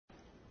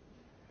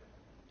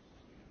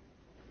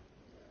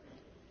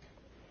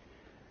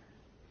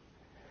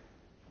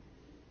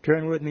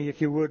Turn with me,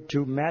 if you would,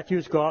 to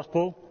Matthew's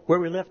Gospel,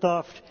 where we left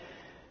off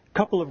a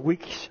couple of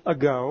weeks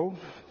ago,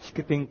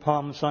 skipping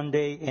Palm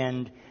Sunday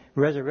and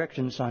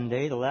Resurrection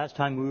Sunday. The last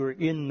time we were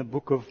in the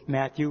book of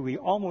Matthew, we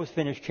almost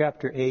finished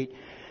chapter 8.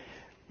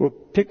 We'll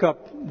pick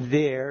up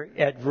there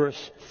at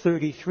verse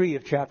 33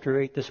 of chapter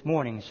 8 this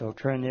morning. So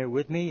turn there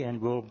with me and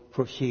we'll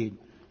proceed.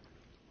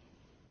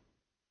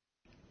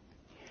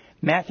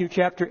 Matthew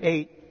chapter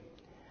 8,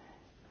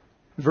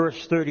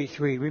 verse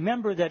 33.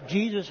 Remember that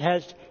Jesus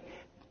has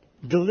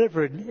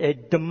delivered a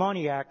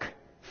demoniac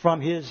from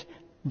his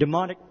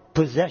demonic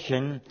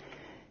possession,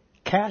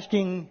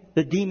 casting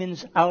the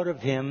demons out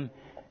of him.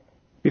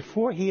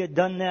 Before he had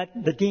done that,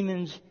 the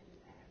demons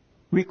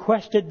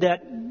requested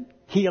that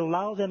he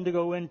allow them to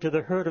go into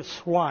the herd of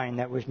swine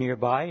that was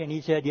nearby, and he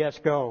said, yes,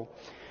 go.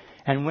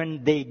 And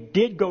when they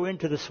did go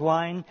into the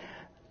swine,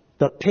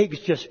 the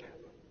pigs just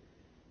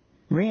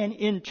ran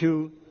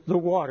into the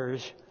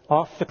waters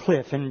off the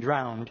cliff and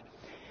drowned.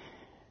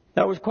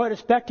 That was quite a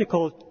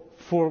spectacle.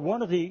 For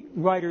one of the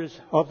writers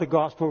of the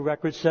Gospel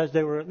record says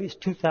there were at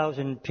least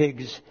 2,000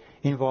 pigs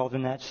involved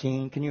in that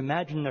scene. Can you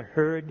imagine the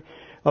herd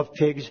of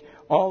pigs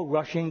all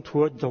rushing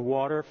toward the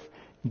water,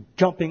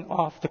 jumping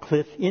off the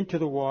cliff into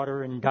the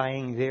water and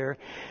dying there?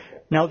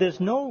 Now, there's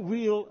no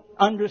real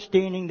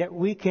understanding that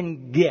we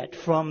can get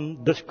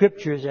from the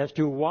Scriptures as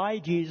to why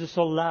Jesus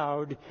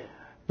allowed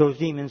those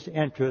demons to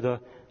enter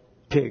the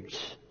pigs.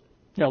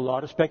 A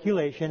lot of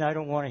speculation. I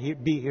don't want to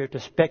be here to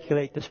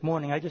speculate this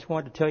morning. I just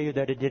want to tell you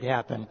that it did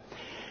happen.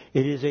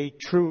 It is a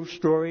true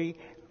story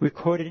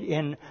recorded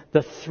in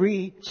the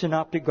three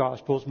synoptic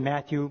Gospels,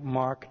 Matthew,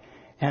 Mark,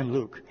 and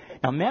Luke.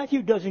 Now,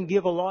 Matthew doesn't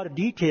give a lot of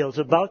details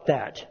about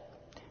that.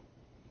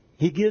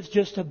 He gives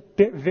just a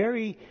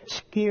very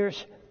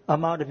scarce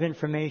amount of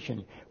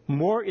information.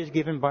 More is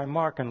given by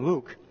Mark and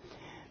Luke.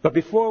 But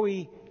before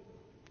we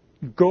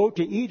go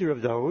to either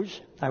of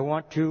those, I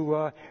want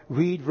to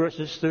read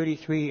verses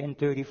 33 and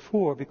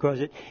 34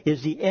 because it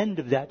is the end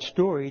of that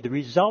story. The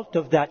result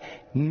of that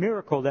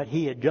miracle that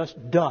he had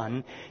just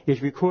done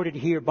is recorded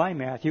here by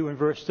Matthew in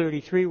verse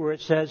 33 where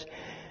it says,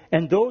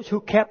 and those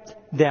who kept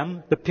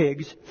them, the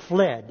pigs,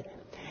 fled.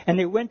 And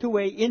they went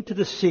away into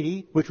the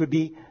city, which would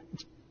be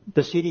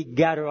the city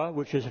Gadara,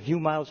 which is a few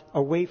miles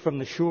away from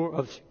the shore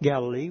of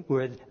Galilee,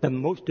 where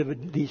most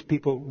of these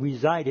people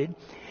resided.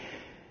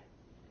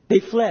 They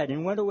fled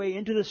and went away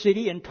into the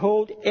city and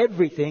told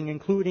everything,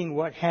 including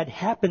what had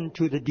happened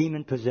to the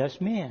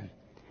demon-possessed man.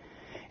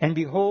 And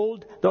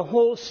behold, the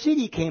whole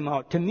city came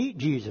out to meet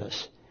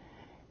Jesus.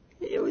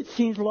 It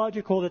seems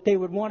logical that they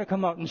would want to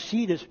come out and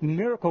see this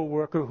miracle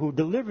worker who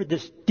delivered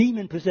this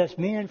demon-possessed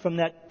man from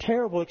that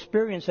terrible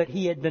experience that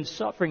he had been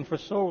suffering for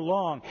so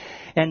long.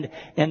 And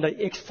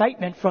the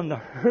excitement from the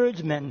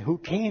herdsmen who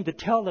came to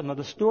tell them of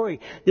the story.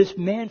 This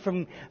man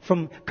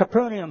from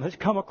Capernaum has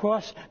come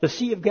across the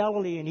Sea of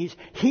Galilee and he's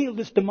healed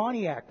this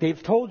demoniac.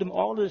 They've told them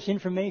all this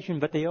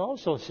information, but they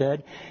also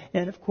said,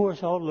 and of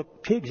course all the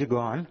pigs are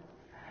gone.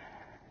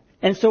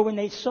 And so when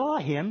they saw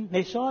him,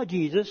 they saw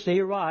Jesus, they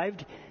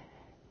arrived.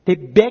 They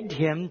begged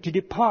him to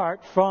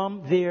depart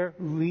from their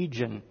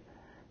region.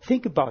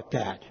 Think about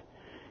that.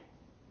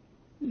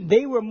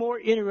 They were more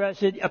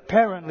interested,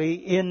 apparently,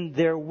 in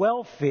their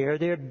welfare,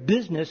 their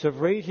business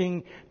of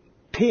raising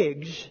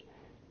pigs,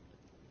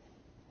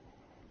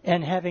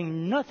 and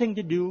having nothing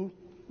to do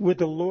with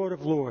the Lord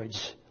of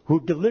Lords,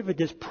 who delivered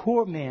this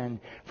poor man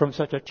from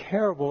such a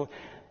terrible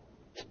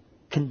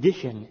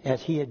condition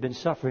as he had been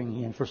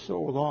suffering in for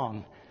so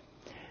long.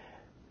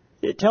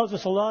 It tells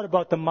us a lot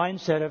about the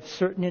mindset of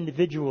certain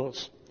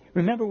individuals.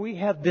 Remember, we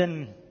have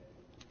been,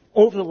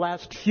 over the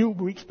last few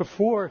weeks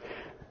before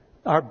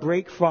our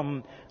break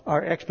from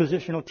our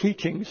expositional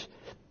teachings,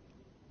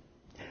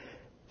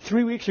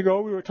 3 weeks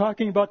ago we were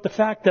talking about the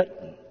fact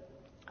that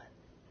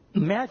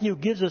Matthew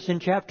gives us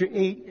in chapter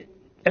 8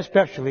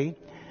 especially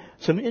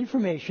some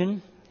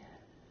information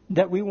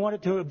that we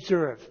wanted to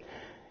observe.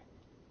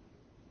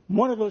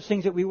 One of those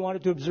things that we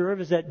wanted to observe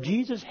is that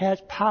Jesus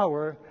has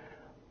power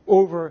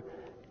over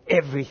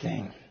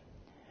everything.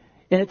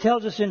 And it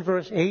tells us in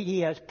verse 8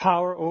 he has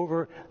power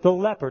over the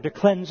leper, to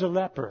cleanse a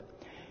leper.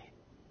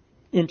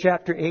 In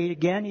chapter 8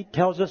 again, he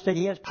tells us that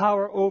he has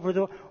power over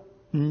the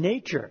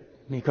nature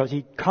because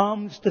he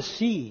calms the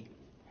sea.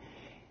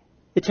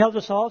 It tells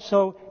us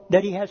also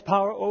that he has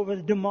power over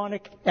the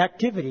demonic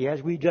activity,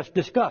 as we just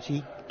discussed.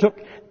 He took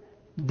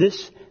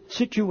this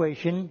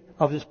situation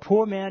of this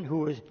poor man who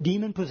was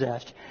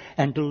demon-possessed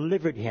and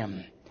delivered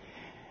him.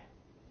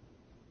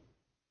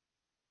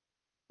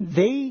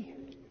 They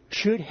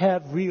should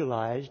have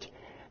realized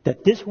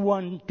that this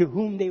one to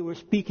whom they were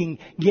speaking,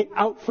 get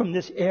out from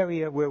this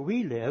area where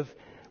we live.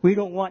 We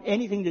don't want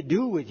anything to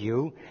do with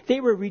you. They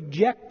were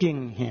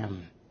rejecting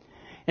him.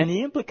 And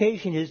the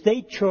implication is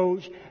they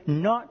chose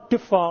not to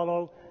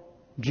follow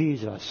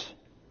Jesus.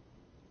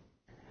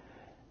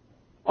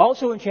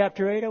 Also in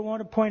chapter 8, I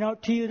want to point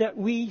out to you that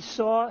we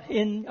saw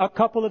in a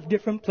couple of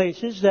different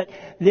places that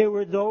there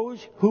were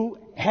those who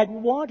had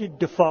wanted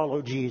to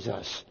follow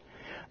Jesus.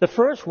 The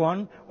first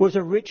one was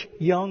a rich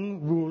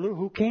young ruler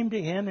who came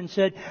to him and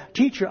said,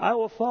 "Teacher, I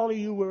will follow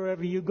you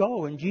wherever you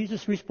go." And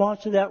Jesus'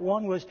 response to that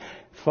one was,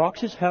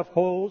 "Foxes have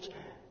holes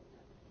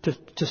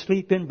to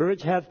sleep in,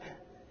 birds have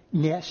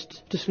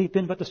nests to sleep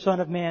in, but the Son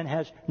of Man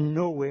has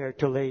nowhere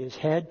to lay his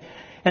head."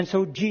 And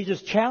so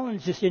Jesus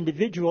challenged this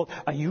individual,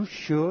 "Are you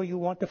sure you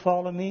want to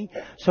follow me?"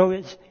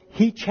 So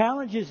he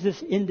challenges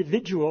this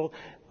individual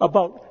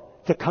about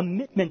the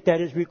commitment that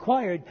is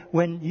required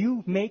when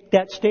you make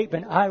that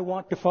statement, "I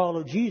want to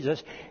follow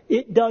Jesus."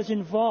 It does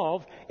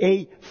involve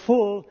a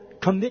full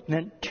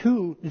commitment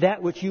to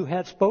that which you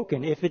have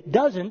spoken. If it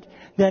doesn't,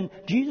 then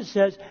Jesus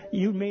says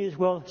you may as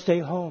well stay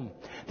home.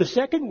 The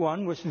second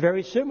one was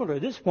very similar.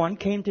 This one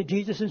came to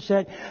Jesus and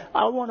said,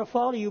 "I want to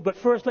follow you, but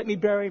first let me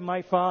bury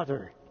my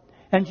father."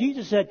 And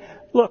Jesus said,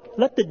 "Look,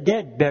 let the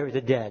dead bury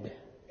the dead."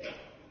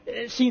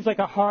 It seems like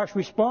a harsh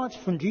response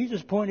from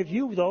Jesus' point of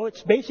view, though.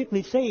 It's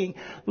basically saying,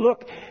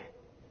 look,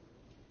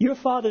 your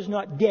father's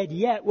not dead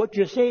yet. What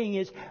you're saying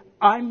is,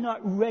 I'm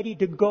not ready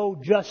to go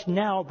just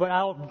now,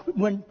 but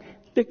when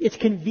it's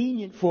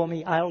convenient for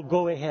me, I'll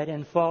go ahead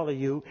and follow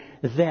you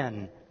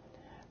then.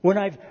 When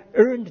I've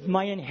earned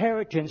my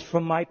inheritance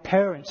from my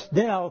parents,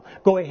 then I'll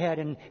go ahead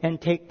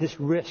and take this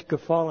risk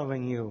of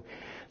following you.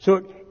 So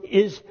it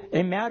is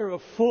a matter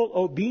of full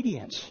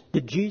obedience.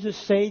 Did Jesus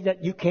say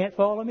that you can't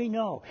follow me?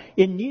 No.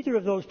 In neither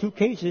of those two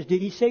cases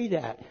did he say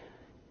that.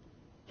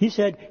 He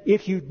said,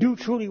 if you do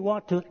truly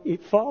want to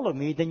follow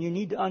me, then you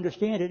need to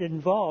understand it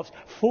involves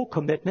full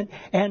commitment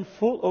and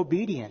full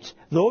obedience.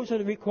 Those are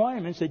the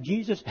requirements that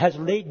Jesus has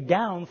laid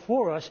down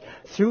for us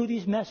through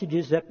these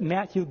messages that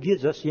Matthew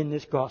gives us in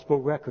this gospel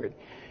record.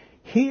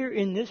 Here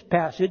in this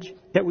passage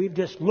that we've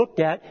just looked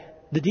at,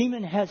 the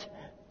demon has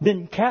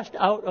been cast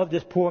out of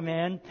this poor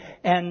man,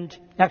 and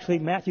actually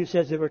Matthew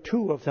says there were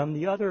two of them.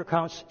 The other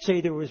accounts say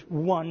there was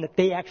one that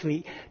they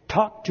actually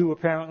talked to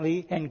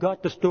apparently and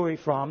got the story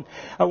from.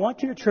 I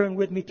want you to turn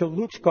with me to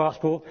Luke's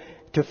Gospel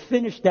to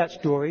finish that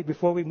story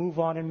before we move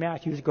on in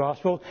Matthew's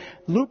Gospel.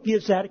 Luke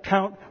gives that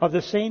account of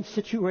the same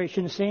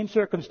situation, the same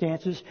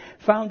circumstances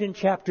found in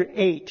chapter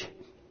 8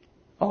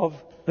 of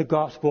the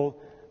Gospel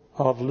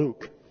of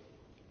Luke.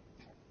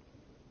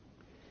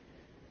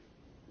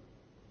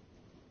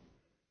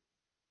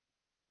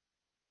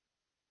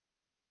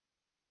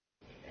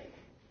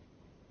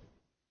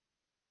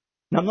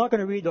 Now, I'm not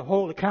going to read the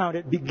whole account.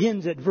 It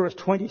begins at verse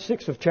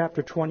 26 of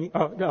chapter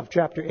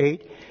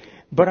 8,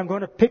 but I'm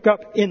going to pick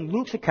up in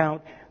Luke's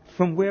account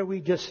from where we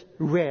just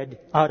read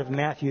out of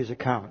Matthew's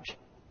account.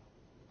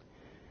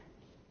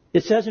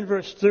 It says in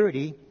verse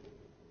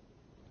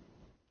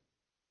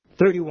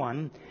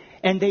 31,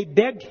 "And they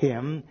begged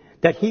him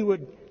that he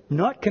would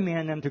not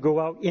command them to go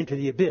out into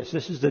the abyss."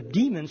 This is the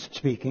demons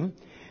speaking.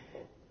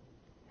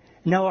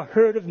 "Now a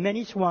herd of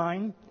many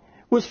swine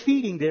was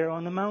feeding there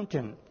on the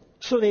mountain.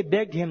 So they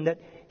begged him that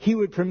he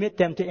would permit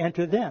them to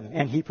enter them,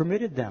 and he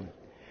permitted them.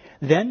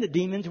 Then the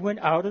demons went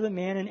out of the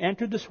man and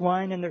entered the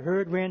swine, and the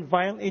herd ran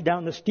violently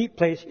down the steep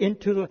place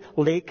into the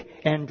lake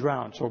and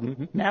drowned." So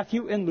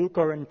Matthew and Luke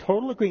are in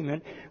total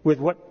agreement with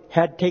what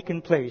had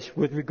taken place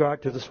with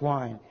regard to the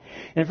swine.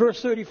 In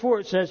verse 34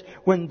 it says,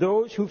 "When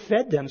those who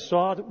fed them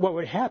saw what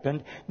had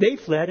happened, they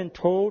fled and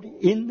told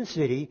in the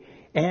city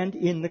and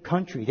in the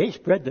country." They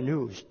spread the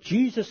news.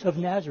 Jesus of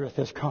Nazareth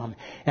has come,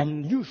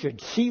 and you should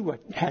see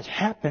what has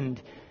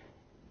happened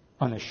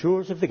on the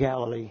shores of the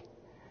Galilee.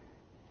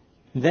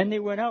 Then they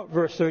went out,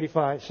 verse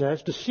 35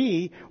 says, to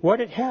see what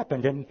had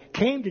happened, and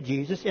came to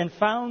Jesus and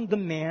found the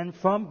man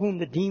from whom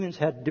the demons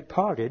had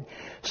departed,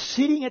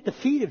 sitting at the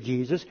feet of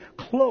Jesus,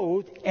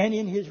 clothed and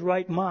in his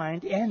right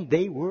mind, and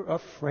they were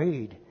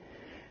afraid.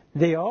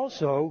 They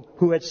also,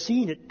 who had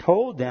seen it,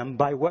 told them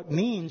by what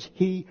means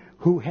he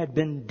who had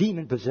been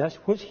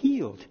demon-possessed was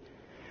healed.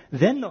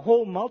 Then the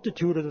whole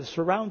multitude of the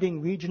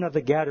surrounding region of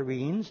the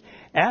Gadarenes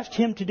asked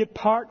him to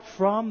depart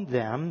from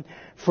them,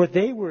 for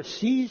they were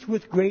seized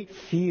with great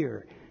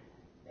fear.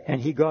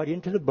 And he got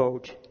into the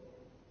boat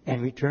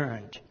and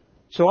returned.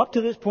 So up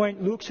to this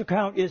point, Luke's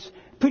account is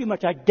pretty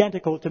much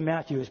identical to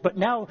Matthew's. But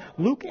now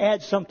Luke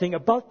adds something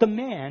about the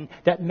man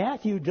that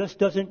Matthew just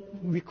doesn't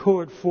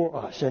record for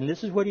us. And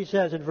this is what he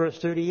says in verse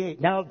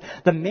 38. "Now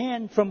the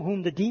man from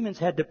whom the demons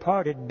had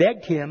departed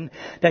begged him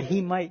that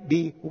he might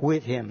be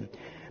with him.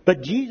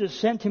 But Jesus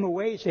sent him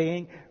away,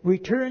 saying,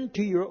 'Return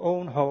to your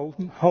own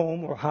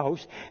home or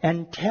house,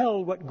 and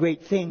tell what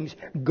great things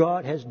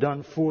God has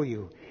done for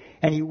you.'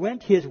 And he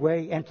went his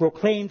way and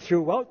proclaimed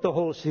throughout the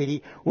whole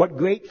city what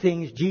great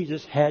things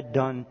Jesus had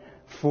done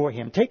for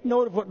him." Take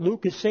note of what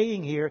Luke is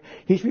saying here.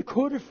 He's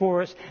recorded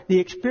for us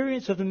the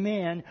experience of the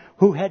man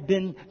who had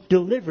been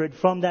delivered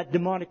from that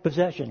demonic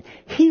possession.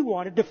 He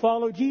wanted to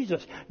follow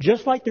Jesus.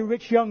 Just like the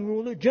rich young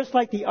ruler, just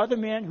like the other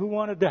man who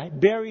wanted to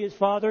bury his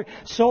father,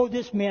 so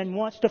this man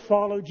wants to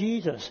follow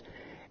Jesus.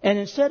 And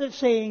instead of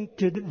saying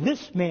to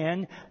this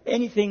man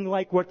anything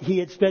like what he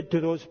had said to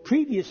those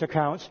previous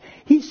accounts,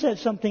 he says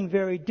something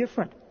very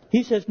different.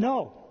 He says,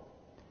 "No,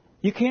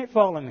 you can't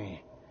follow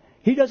me."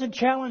 He doesn't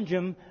challenge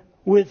him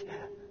with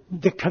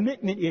the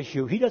commitment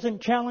issue. He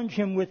doesn't challenge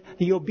him with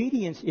the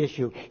obedience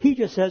issue. He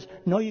just says,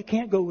 no, you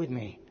can't go with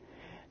me.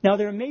 Now,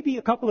 there may be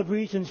a couple of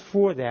reasons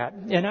for that,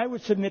 and I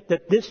would submit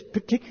that this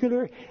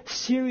particular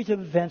series of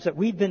events that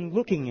we've been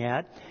looking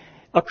at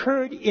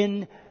occurred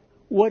in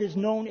what is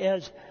known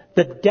as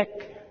the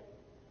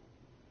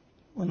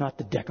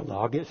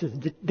Decalogue. It's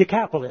the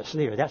Decapolis.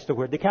 That's the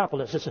word,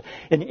 Decapolis. It's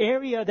an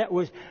area that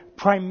was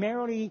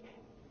primarily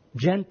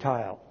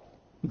Gentile,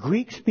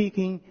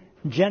 Greek-speaking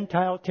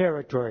Gentile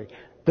territory.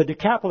 The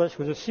Decapolis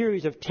was a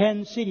series of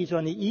 10 cities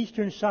on the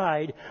eastern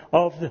side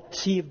of the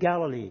Sea of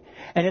Galilee.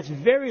 And it's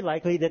very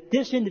likely that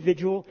this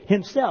individual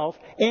himself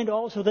and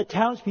also the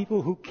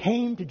townspeople who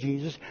came to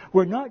Jesus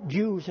were not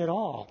Jews at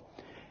all.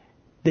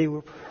 They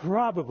were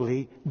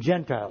probably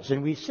Gentiles.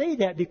 And we say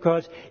that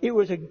because it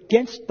was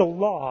against the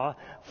law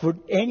for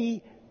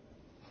any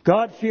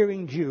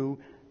God-fearing Jew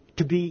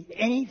to be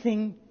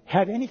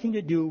have anything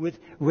to do with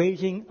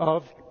raising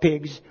of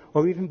pigs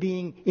or even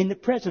being in the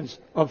presence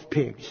of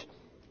pigs.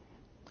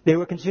 They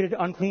were considered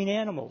unclean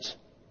animals.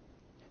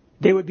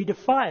 They would be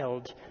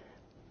defiled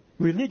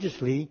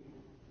religiously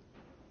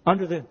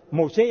under the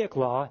Mosaic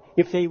law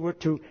if they were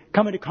to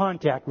come into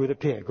contact with a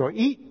pig or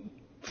eat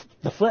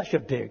the flesh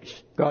of pigs.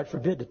 God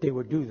forbid that they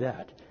would do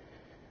that.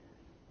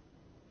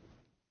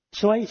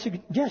 So I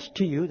suggest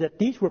to you that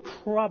these were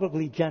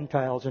probably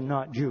Gentiles and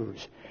not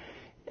Jews.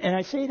 And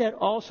I say that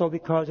also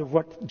because of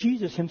what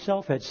Jesus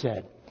himself had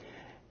said.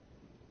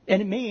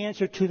 And it may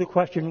answer to the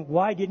question,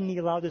 why didn't he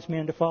allow this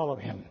man to follow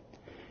him?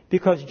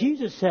 Because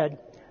Jesus said,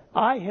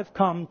 I have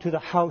come to the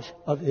house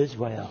of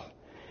Israel.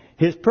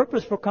 His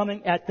purpose for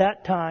coming at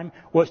that time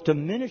was to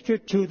minister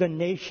to the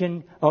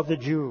nation of the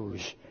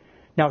Jews.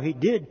 Now, he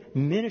did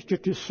minister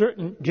to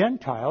certain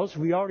Gentiles.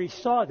 We already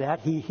saw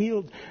that. He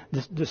healed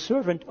the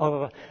servant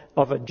of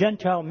a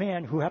Gentile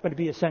man who happened to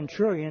be a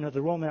centurion of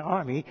the Roman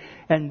army.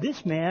 And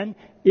this man,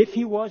 if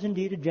he was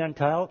indeed a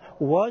Gentile,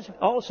 was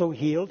also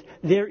healed.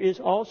 There is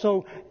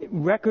also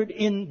record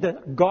in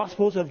the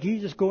Gospels of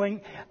Jesus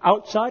going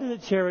outside of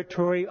the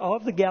territory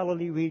of the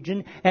Galilee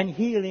region and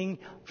healing,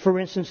 for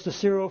instance, the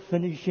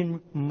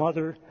Syrophoenician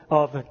mother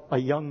of a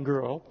young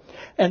girl.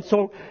 And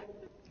so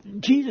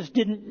Jesus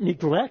didn't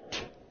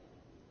neglect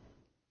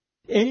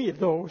any of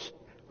those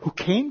who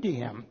came to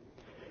him,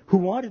 who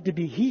wanted to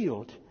be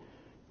healed,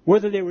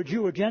 whether they were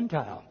Jew or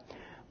Gentile.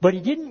 But he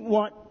didn't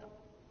want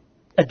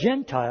a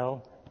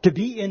Gentile to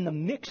be in the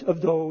mix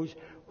of those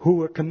who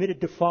were committed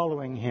to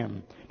following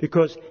him,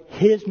 because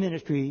his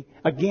ministry,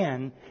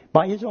 again,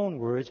 by his own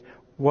words,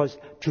 was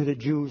to the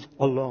Jews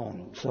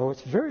alone. So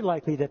it's very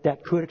likely that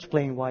that could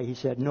explain why he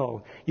said,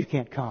 no, you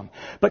can't come.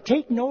 But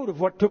take note of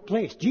what took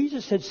place.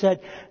 Jesus had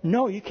said,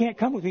 no, you can't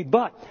come with me,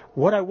 but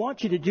what I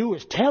want you to do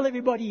is tell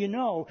everybody you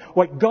know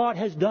what God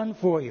has done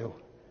for you.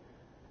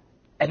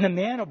 And the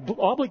man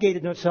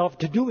obligated himself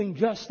to doing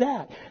just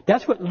that.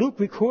 That's what Luke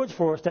records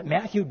for us that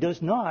Matthew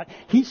does not.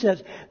 He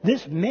says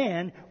this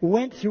man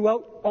went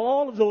throughout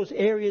all of those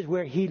areas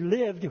where he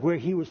lived, where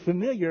he was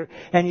familiar,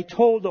 and he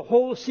told the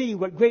whole city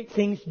what great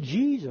things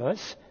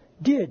Jesus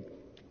did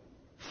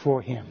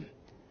for him.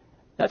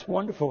 That's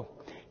wonderful.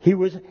 He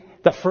was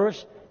the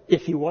first,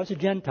 if he was a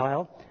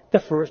Gentile,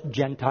 the first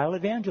Gentile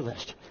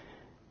evangelist.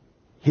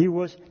 He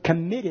was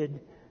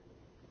committed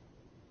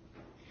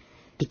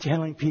to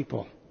telling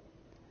people.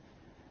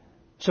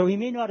 So he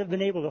may not have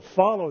been able to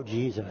follow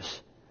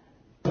Jesus,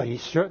 but he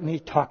certainly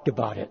talked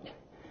about it.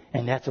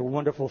 And that's a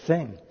wonderful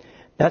thing.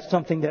 That's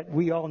something that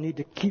we all need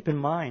to keep in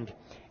mind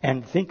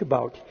and think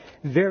about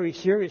very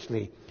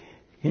seriously.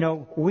 You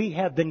know, we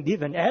have been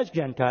given, as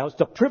Gentiles,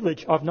 the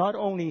privilege of not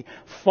only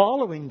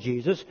following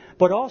Jesus,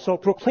 but also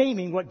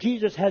proclaiming what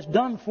Jesus has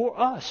done for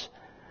us.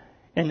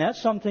 And that's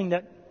something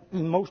that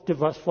most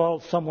of us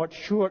fall somewhat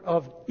short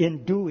of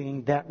in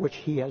doing that which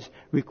he has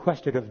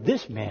requested of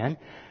this man.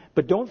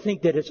 But don't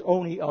think that it's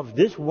only of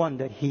this one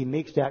that he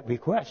makes that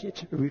request.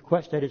 It's a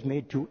request that is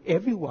made to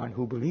everyone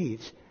who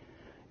believes.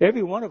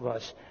 Every one of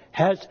us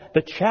has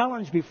the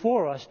challenge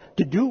before us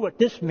to do what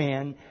this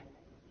man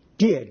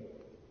did.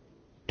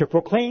 To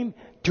proclaim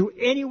to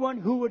anyone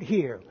who would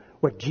hear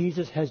what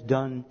Jesus has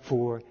done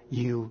for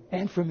you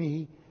and for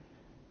me,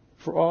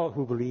 for all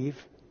who believe.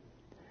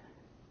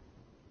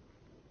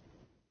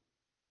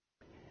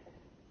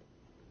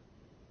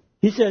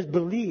 He says,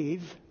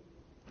 believe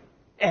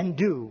and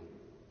do.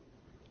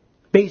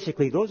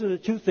 Basically, those are the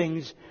two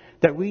things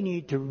that we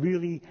need to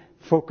really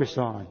focus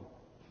on.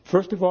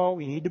 First of all,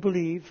 we need to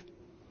believe.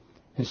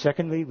 And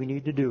secondly, we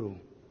need to do.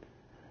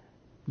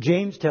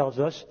 James tells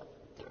us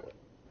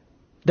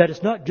that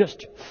it's not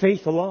just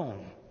faith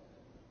alone,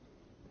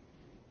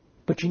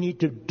 but you need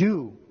to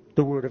do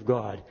the Word of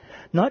God.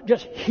 Not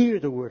just hear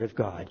the Word of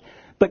God,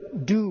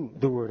 but do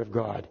the Word of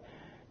God.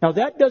 Now,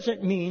 that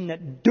doesn't mean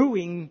that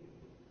doing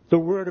the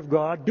Word of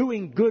God,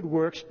 doing good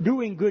works,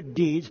 doing good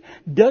deeds,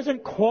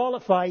 doesn't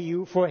qualify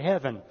you for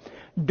heaven.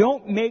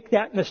 Don't make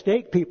that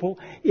mistake, people.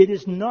 It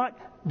is not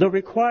the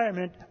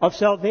requirement of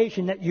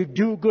salvation that you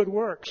do good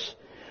works.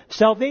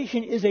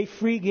 Salvation is a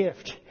free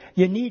gift.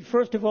 You need,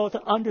 first of all,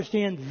 to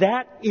understand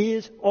that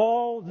is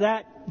all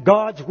that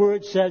God's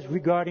Word says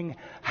regarding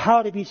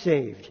how to be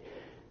saved.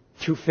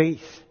 Through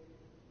faith.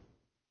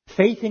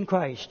 Faith in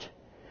Christ.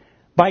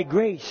 By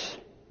grace.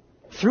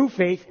 Through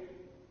faith,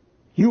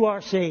 you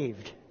are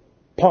saved,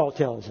 Paul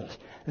tells us.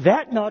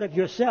 That not of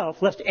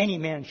yourself, lest any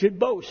man should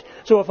boast.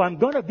 So if I'm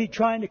going to be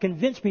trying to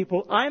convince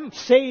people I'm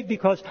saved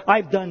because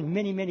I've done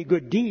many, many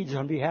good deeds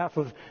on behalf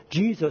of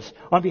Jesus,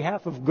 on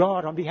behalf of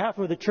God, on behalf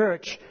of the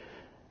church,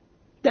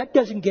 that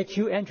doesn't get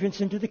you entrance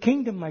into the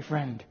kingdom, my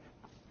friend.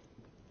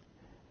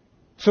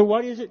 So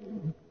what is it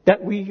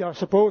that we are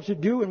supposed to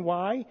do and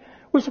why?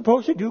 We're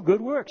supposed to do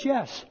good works,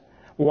 yes.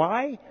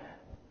 Why?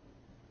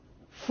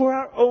 For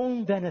our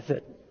own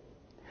benefit.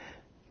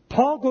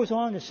 Paul goes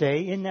on to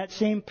say in that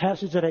same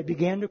passage that I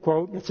began to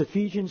quote, it's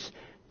Ephesians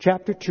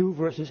chapter 2,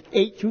 verses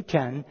 8 through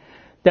 10,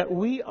 that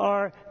we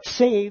are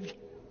saved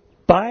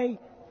by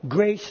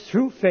grace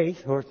through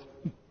faith, or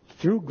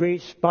through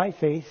grace by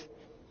faith.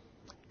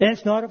 And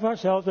it's not of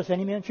ourselves, lest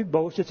any man should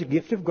boast. It's a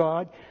gift of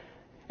God.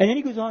 And then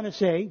he goes on to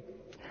say,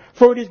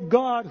 for it is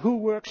God who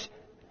works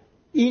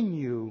in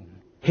you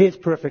His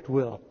perfect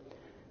will.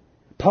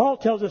 Paul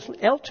tells us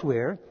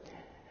elsewhere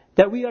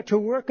that we are to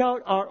work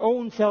out our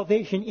own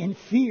salvation in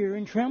fear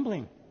and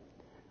trembling.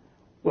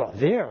 Well,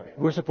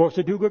 we're supposed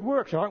to do good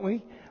works, aren't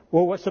we?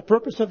 Well, what's the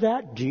purpose of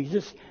that?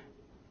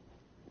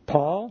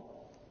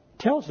 Paul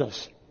tells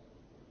us.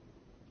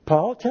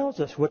 Paul tells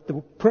us what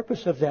the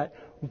purpose of that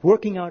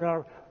working out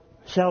our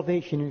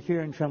salvation in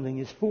fear and trembling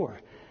is for.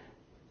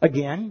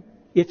 Again,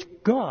 it's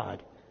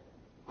God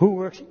who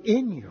works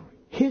in you,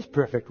 His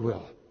perfect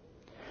will.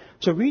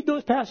 So read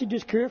those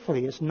passages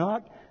carefully. It's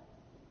not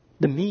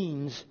the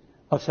means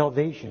of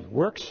salvation.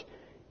 Works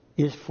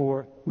is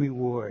for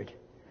reward.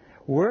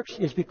 Works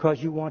is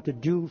because you want to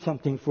do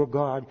something for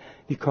God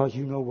because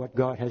you know what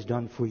God has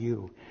done for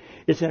you.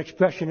 It's an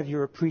expression of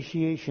your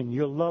appreciation,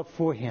 your love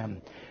for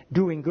Him.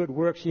 Doing good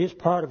works is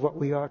part of what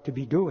we are to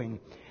be doing.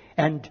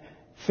 And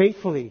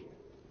faithfully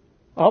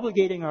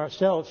obligating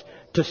ourselves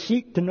to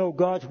seek to know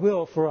God's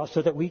will for us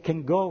so that we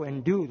can go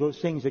and do those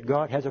things that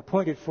God has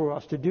appointed for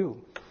us to do.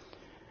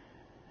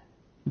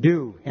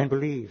 Do and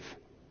believe.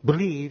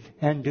 Believe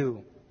and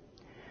do.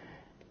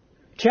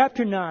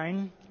 Chapter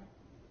 9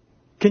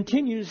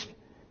 continues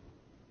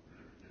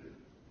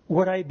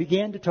what I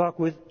began to talk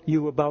with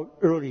you about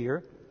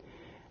earlier.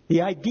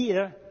 The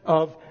idea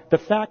of the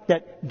fact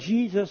that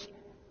Jesus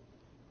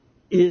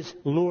is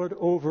Lord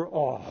over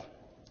all.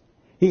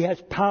 He has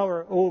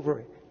power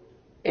over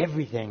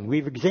everything.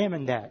 We've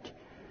examined that.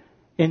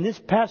 In this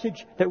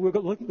passage that we're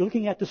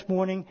looking at this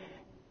morning,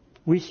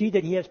 we see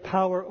that He has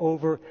power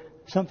over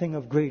something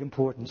of great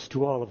importance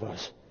to all of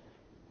us.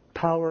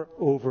 Power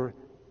over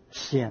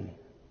sin.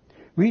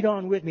 Read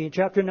on with me. In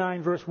chapter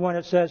 9, verse 1,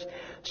 it says,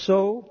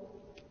 so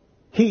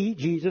He,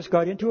 Jesus,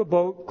 got into a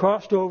boat,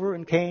 crossed over,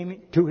 and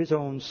came to His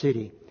own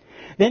city.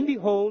 Then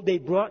behold, they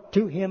brought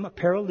to Him a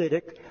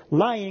paralytic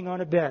lying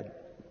on a bed.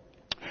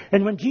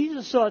 And when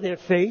Jesus saw their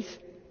faith,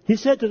 He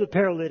said to the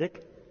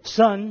paralytic,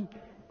 Son,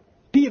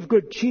 be of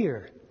good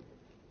cheer.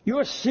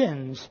 Your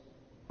sins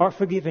are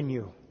forgiven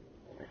you.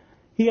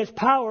 He has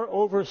power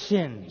over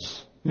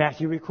sins.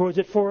 Matthew records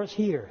it for us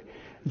here.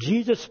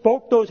 Jesus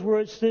spoke those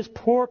words to this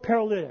poor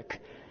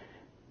paralytic.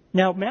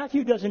 Now,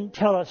 Matthew doesn't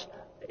tell us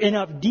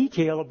enough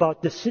detail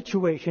about the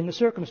situation, the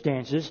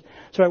circumstances,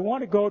 so I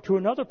want to go to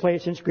another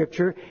place in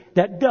Scripture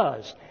that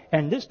does.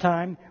 And this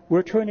time,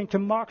 we're turning to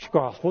Mark's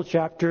Gospel,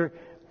 chapter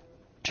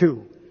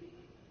 2.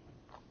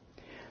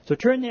 So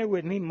turn there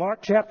with me, Mark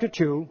chapter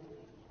 2,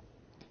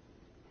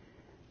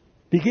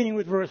 beginning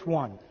with verse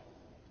 1,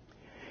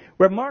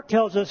 where Mark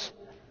tells us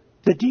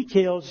the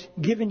details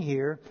given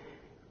here.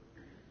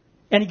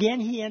 And again,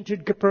 He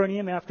entered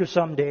Capernaum after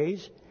some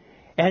days,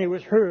 and it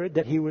was heard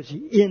that He was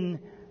in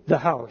the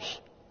house.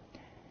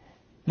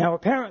 Now,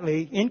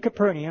 apparently, in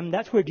Capernaum,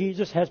 that's where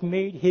Jesus has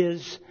made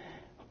His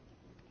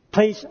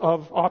place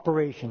of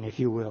operation, if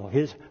you will,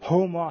 His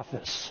home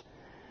office.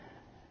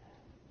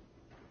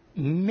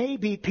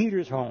 Maybe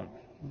Peter's home.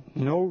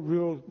 No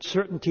real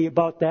certainty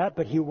about that,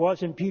 but He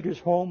was in Peter's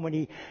home when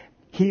He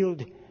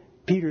healed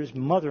Peter's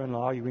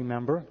mother-in-law, you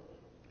remember.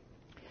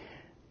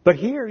 But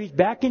here He's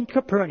back in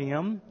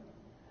Capernaum.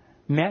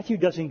 Matthew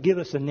doesn't give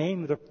us the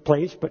name of the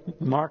place,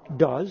 but Mark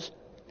does.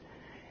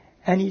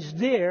 And He's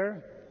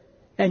there,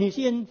 and He's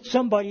in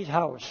somebody's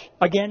house.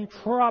 Again,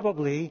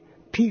 probably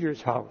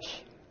Peter's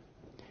house.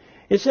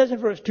 It says in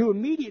verse 2,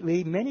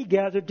 immediately many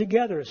gathered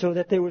together so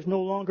that there was no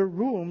longer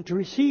room to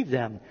receive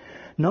them,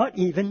 not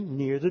even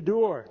near the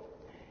door.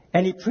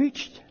 And He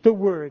preached the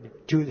word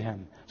to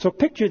them. So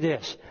picture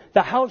this.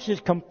 The house is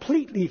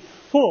completely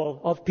full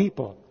of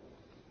people.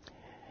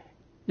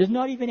 There's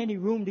not even any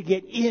room to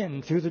get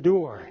in through the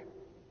door.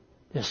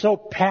 They're so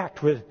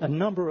packed with a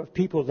number of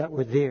people that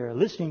were there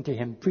listening to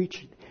Him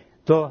preach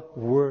the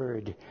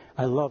Word.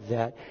 I love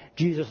that.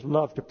 Jesus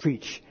loved to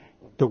preach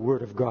the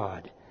Word of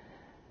God.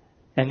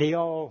 And they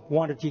all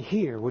wanted to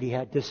hear what He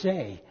had to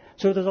say.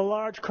 So there's a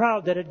large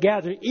crowd that had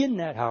gathered in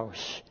that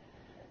house.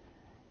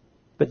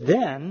 But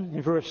then,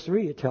 in verse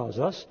 3, it tells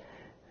us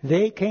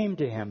they came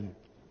to him,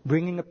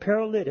 bringing a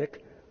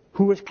paralytic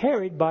who was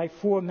carried by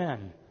 4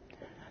 men.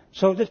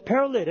 So this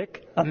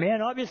paralytic, a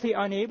man obviously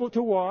unable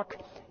to walk,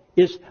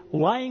 is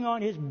lying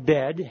on his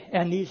bed,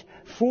 and these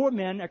 4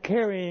 men are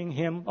carrying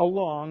him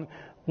along,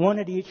 one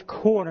at each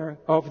corner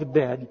of the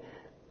bed.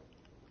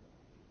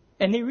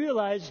 And they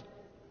realize,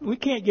 we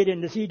can't get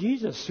in to see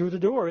Jesus through the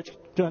door.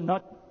 They're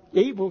not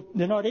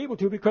able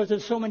to because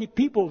there's so many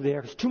people there.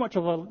 It's too much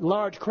of a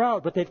large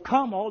crowd. But they've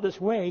come all this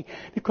way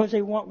because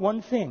they want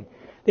one thing.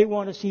 They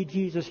want to see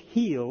Jesus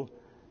heal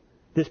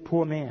this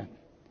poor man.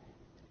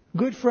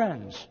 Good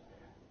friends.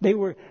 They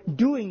were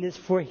doing this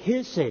for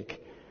his sake.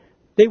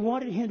 They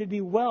wanted him to be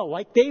well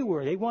like they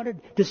were. They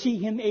wanted to see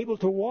him able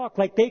to walk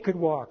like they could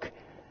walk.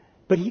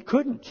 But he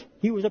couldn't.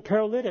 He was a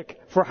paralytic.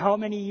 For how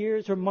many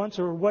years or months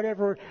or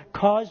whatever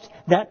caused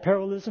that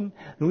paralysis,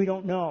 we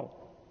don't know.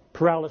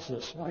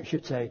 Paralysis, I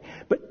should say.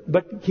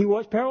 But he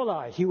was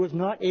paralyzed. He was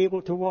not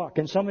able to walk.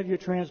 In some of your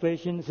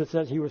translations it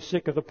says he was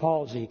sick of the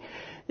palsy.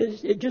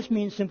 It just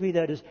means simply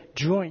that his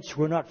joints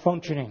were not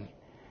functioning.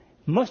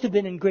 Must have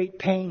been in great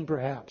pain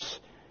perhaps.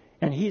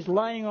 And he's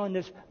lying on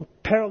this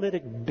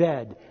paralytic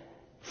bed.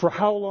 For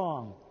how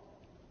long?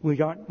 We're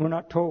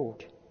not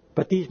told.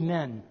 But these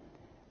men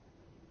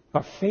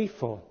are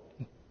faithful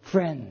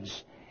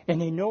friends. And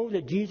they know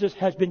that Jesus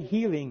has been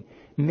healing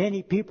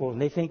many people.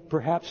 And they think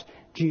perhaps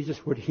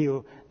Jesus would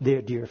heal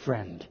their dear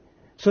friend.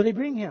 So they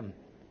bring him.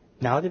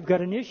 Now they've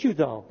got an issue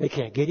though. They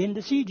can't get in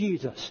to see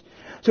Jesus.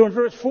 So in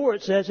verse 4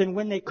 it says, and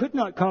when they could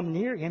not come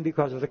near him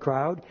because of the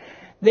crowd,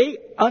 they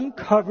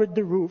uncovered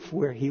the roof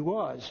where he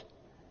was.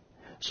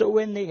 So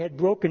when they had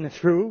broken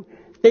through,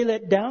 they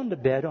let down the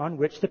bed on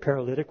which the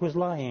paralytic was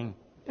lying.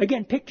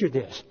 Again, picture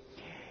this.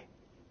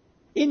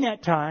 In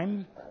that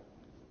time,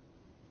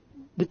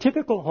 the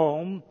typical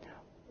home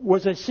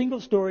was a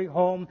single-story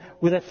home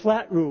with a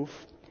flat roof,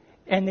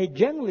 and they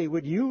generally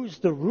would use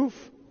the roof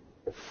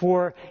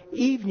for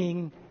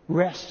evening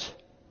rest.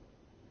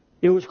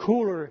 It was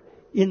cooler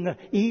in the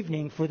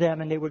evening for them,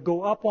 and they would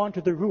go up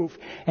onto the roof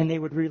and they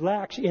would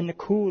relax in the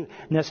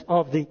coolness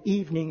of the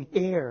evening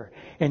air,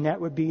 and that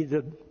would be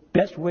the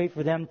best way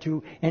for them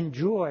to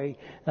enjoy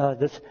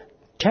this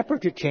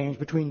temperature change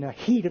between the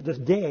heat of the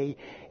day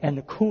and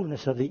the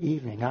coolness of the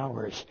evening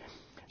hours.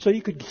 So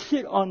you could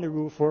sit on the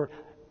roof or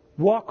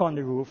walk on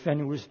the roof,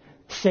 and it was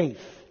safe.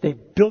 They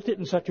built it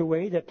in such a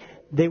way that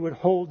they would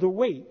hold the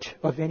weight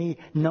of any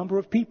number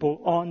of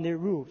people on their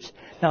roofs.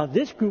 Now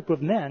this group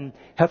of men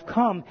have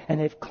come and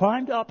they've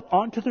climbed up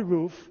onto the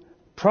roof,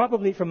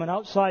 probably from an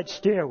outside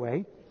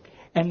stairway,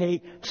 and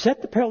they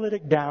set the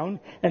paralytic down,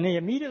 and they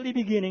immediately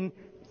begin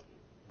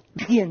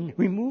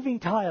removing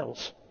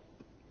tiles.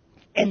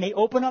 And they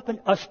open up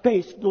a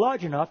space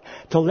large enough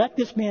to let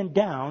this man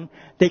down.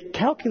 They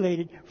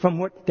calculated from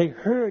what they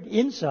heard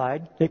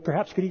inside. They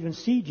perhaps could even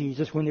see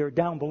Jesus when they were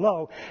down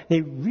below.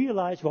 They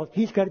realized, well,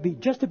 he's got to be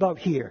just about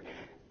here.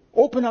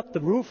 Open up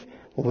the roof,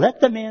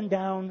 let the man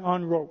down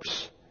on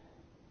ropes.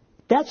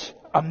 That's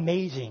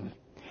amazing.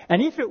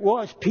 And if it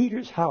was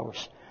Peter's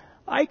house,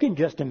 I can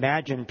just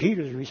imagine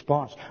Peter's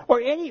response. Or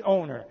any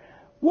owner.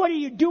 What are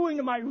you doing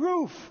to my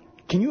roof?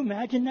 Can you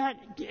imagine that?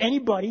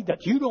 Anybody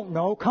that you don't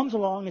know comes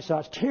along and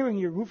starts tearing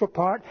your roof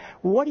apart.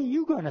 What are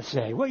you going to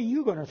say? What are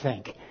you going to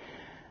think?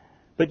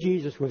 But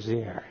Jesus was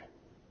there.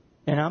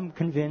 And I'm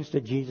convinced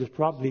that Jesus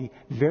probably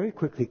very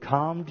quickly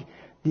calmed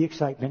the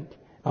excitement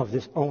of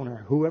this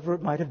owner, whoever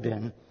it might have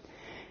been,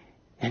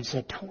 and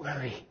said, don't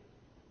worry.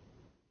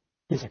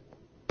 There's a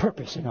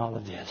purpose in all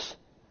of this.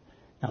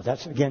 Now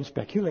that's again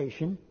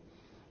speculation,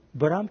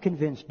 but I'm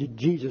convinced that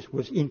Jesus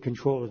was in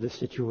control of this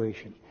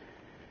situation.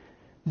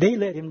 They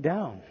let him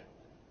down.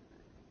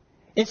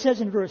 It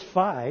says in verse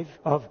 5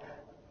 of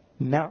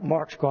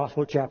Mark's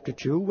Gospel, chapter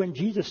 2, when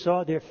Jesus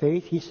saw their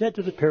faith, he said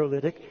to the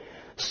paralytic,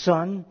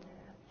 Son,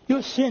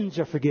 your sins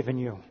are forgiven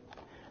you.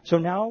 So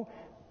now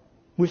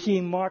we're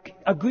seeing Mark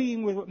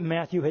agreeing with what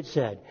Matthew had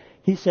said.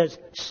 He says,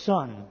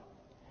 Son,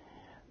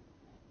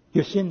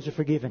 your sins are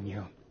forgiven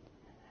you.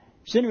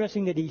 It's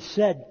interesting that he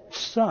said,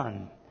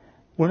 Son.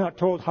 We're not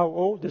told how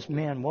old this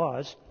man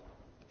was.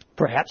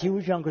 Perhaps he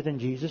was younger than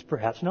Jesus,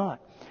 perhaps not.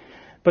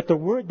 But the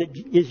word that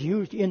is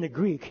used in the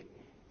Greek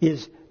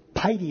is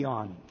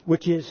paidion,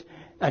 which is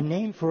a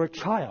name for a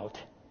child.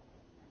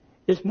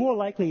 It's more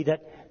likely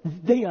that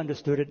they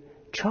understood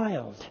it,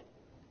 child,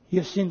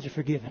 your sins are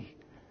forgiven.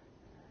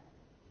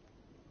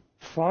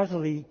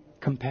 Fatherly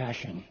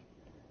compassion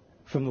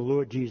from the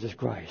Lord Jesus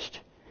Christ.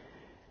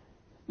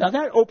 Now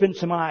that opened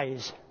some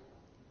eyes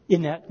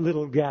in that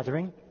little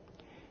gathering,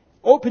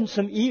 opened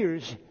some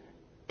ears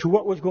to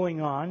what was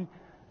going on.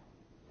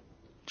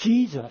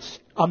 Jesus,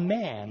 a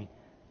man,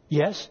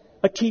 yes,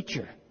 a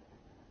teacher.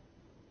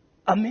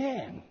 A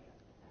man.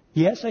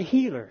 Yes, a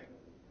healer.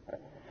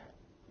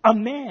 A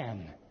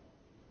man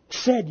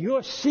said,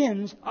 your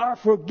sins are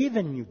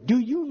forgiven you. Do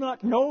you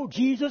not know,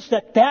 Jesus,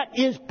 that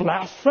is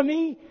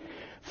blasphemy?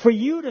 For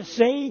you to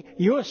say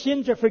your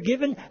sins are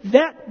forgiven,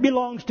 that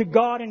belongs to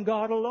God and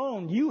God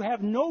alone. You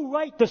have no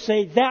right to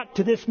say that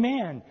to this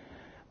man.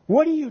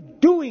 What are you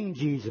doing,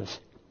 Jesus?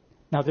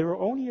 Now, there are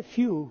only a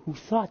few who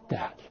thought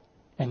that,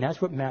 and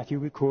that's what Matthew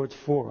records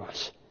for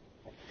us.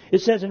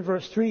 It says in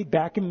verse 3,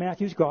 back in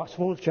Matthew's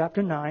Gospel,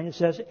 chapter 9, it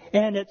says,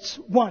 "And at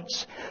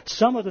once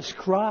some of the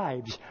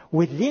scribes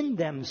within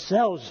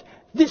themselves,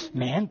 'This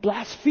man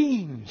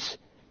blasphemes.'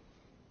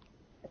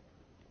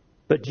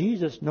 But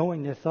Jesus,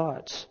 knowing their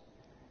thoughts,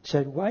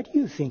 said, 'Why do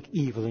you think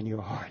evil in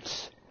your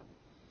hearts?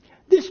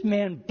 This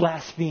man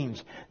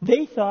blasphemes.'"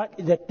 They thought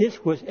that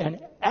this was an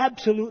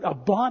absolute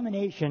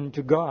abomination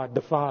to God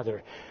the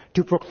Father,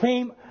 to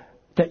proclaim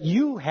that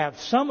you have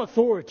some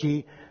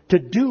authority to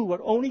do what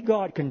only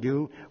God can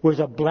do was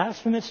a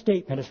blasphemous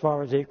statement as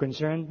far as they're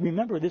concerned.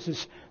 Remember, this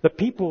is the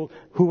people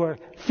who are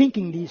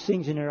thinking these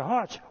things in their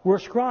hearts were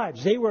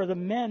scribes. They were the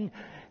men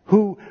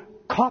who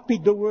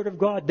copied the Word of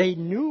God. They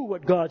knew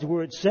what God's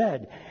Word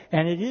said.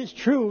 And it is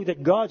true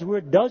that God's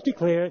Word does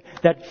declare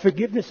that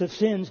forgiveness of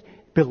sins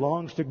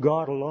belongs to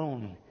God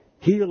alone.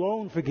 He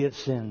alone forgives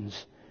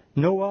sins.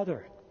 No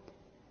other.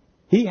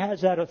 He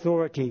has that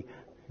authority.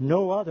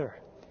 No other.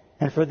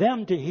 And for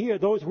them to hear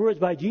those words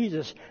by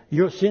Jesus,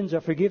 "Your sins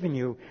are forgiven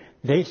you,"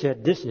 they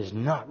said, "This is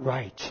not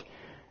right."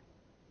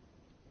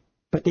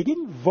 But they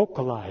didn't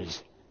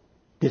vocalize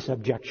this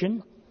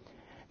objection.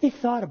 They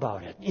thought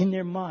about it in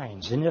their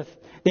minds. And if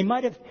they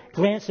might have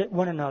glanced at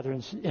one another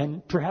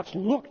and perhaps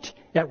looked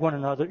at one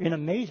another in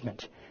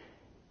amazement.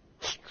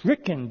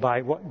 Stricken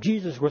by what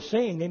Jesus was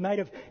saying, they might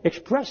have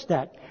expressed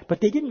that.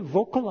 But they didn't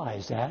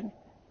vocalize that.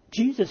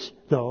 Jesus,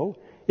 though,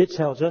 it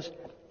tells us,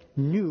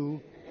 knew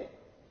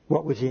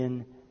what was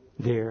in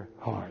their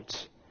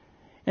hearts.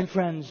 And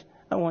friends,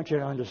 I want you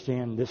to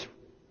understand this.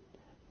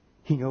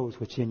 He knows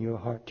what's in your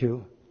heart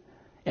too,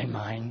 and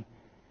mine.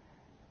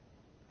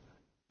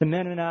 The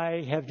men and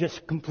I have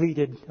just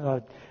completed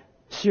a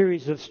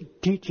series of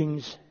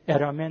teachings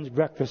at our men's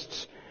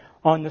breakfasts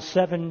on the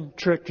 7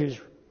 churches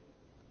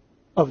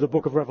of the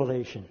book of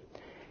Revelation.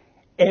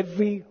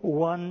 Every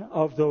one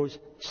of those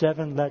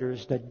 7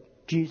 letters that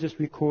Jesus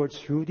records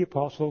through the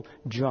Apostle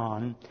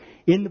John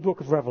in the book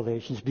of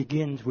Revelations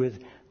begins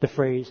with the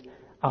phrase,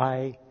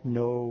 "I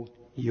know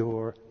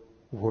your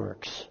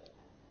works."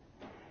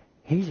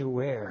 He's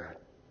aware.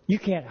 You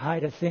can't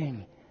hide a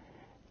thing.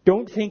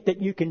 Don't think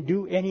that you can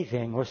do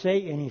anything or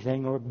say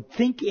anything or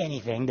think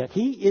anything that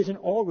He isn't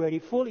already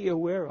fully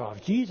aware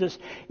of. Jesus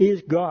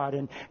is God,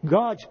 and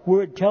God's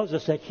Word tells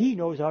us that He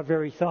knows our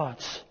very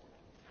thoughts.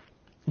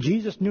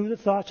 Jesus knew the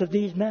thoughts of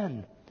these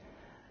men.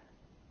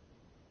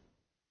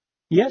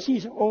 Yes,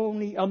 He's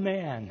only a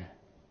man.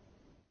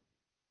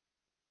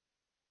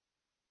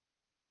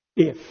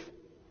 If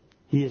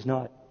He is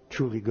not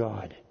truly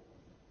God.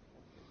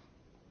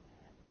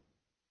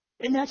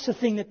 And that's the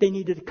thing that they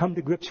needed to come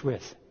to grips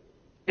with.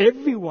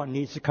 Everyone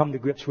needs to come to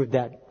grips with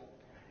that.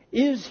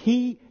 Is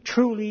He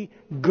truly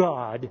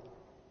God,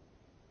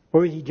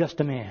 or is He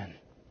just a man?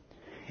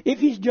 If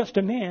He's just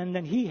a man,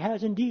 then He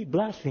has indeed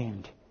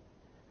blasphemed.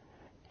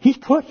 He's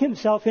put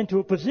Himself into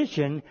a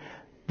position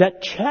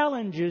that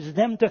challenges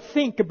them to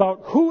think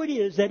about who it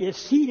is that is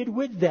seated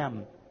with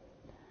them.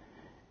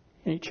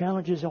 And He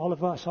challenges all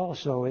of us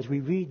also as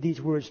we read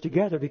these words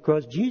together,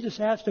 because Jesus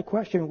asked the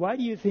question, "Why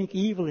do you think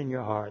evil in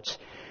your hearts?"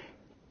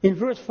 In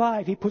verse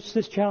 5, He puts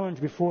this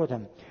challenge before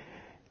them.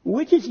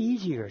 Which is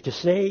easier, to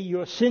say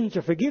your sins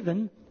are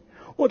forgiven,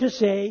 or to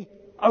say,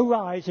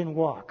 arise and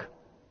walk?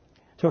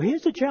 So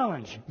here's the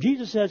challenge.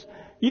 Jesus says,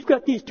 you've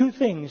got these 2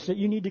 things that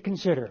you need to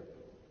consider.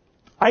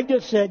 I've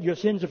just said your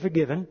sins are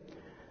forgiven.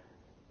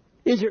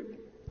 Is it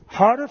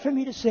harder for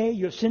me to say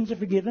your sins are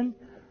forgiven?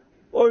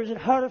 Or is it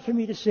harder for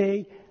me to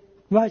say,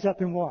 rise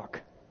up and walk?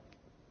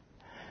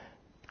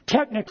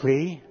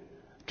 Technically,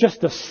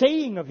 just the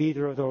saying of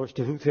either of those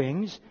 2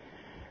 things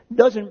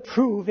doesn't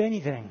prove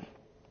anything.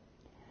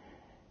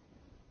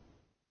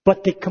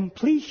 But the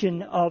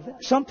completion of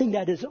something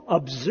that is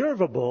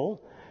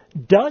observable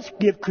does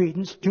give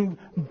credence to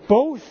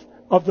both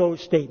of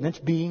those statements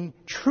being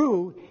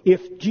true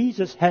if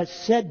Jesus has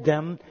said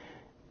them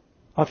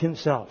of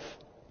Himself.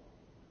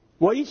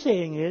 What He's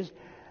saying is,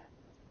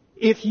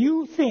 if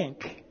you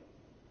think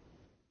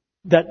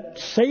that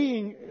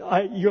saying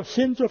your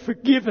sins are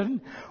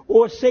forgiven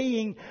or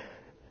saying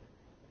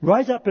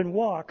rise up and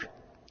walk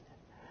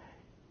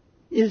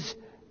is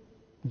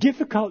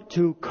difficult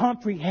to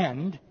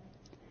comprehend,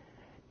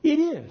 it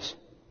is.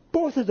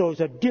 Both of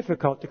those are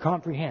difficult to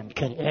comprehend.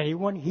 Can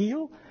anyone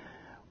heal?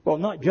 Well,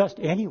 not just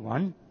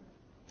anyone.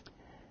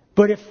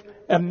 But if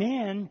a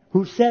man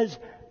who says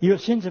your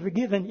sins are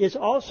forgiven is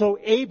also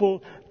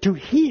able to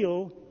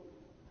heal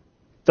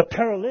the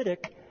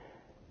paralytic,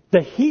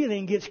 the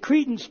healing gives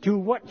credence to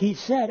what He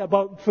said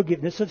about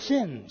forgiveness of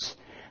sins.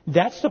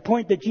 That's the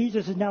point that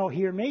Jesus is now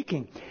here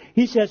making.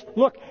 He says,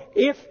 look,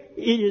 if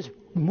it is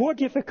more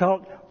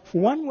difficult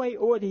one way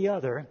or the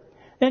other,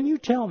 then you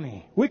tell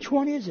me, which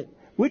one is it?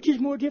 Which is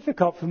more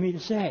difficult for me to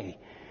say?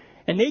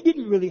 And they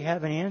didn't really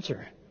have an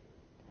answer.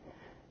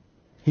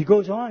 He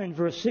goes on in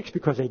verse 6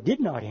 because they did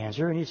not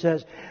answer, and He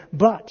says,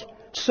 but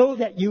so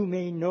that you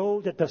may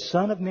know that the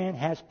Son of Man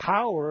has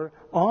power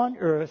on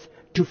earth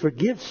to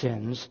forgive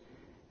sins,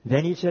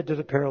 then He said to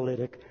the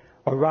paralytic,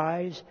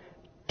 arise,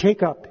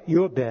 take up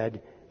your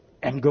bed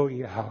and go to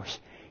your house.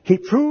 He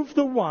proved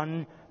the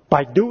one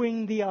by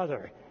doing the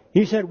other.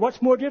 He said,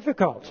 what's more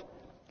difficult?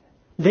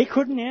 They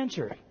couldn't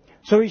answer.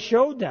 So he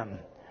showed them,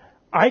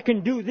 I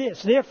can do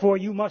this. Therefore,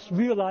 you must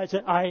realize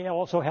that I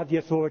also have the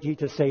authority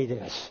to say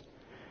this.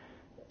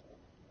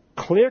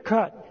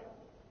 Clear-cut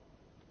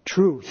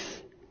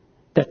truth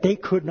that they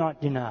could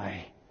not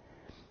deny.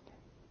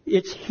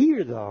 It's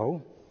here,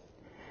 though,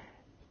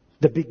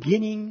 the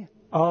beginning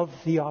of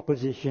the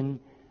opposition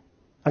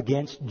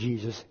against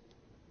Jesus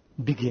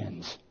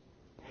begins.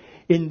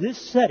 In this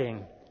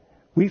setting,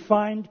 we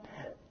find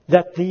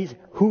that these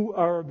who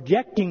are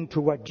objecting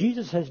to what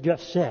Jesus has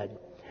just said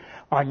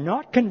are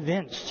not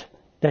convinced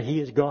that he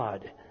is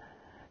God.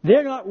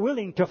 They're not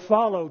willing to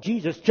follow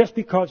Jesus just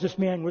because this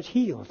man was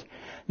healed.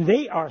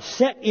 They are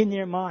set in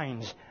their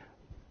minds,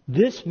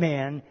 this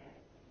man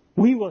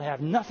we will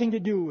have nothing to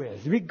do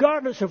with.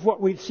 Regardless of what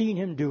we've seen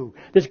him do,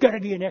 there's got to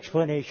be an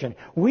explanation.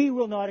 We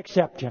will not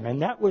accept him.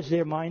 And that was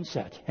their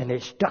mindset, and they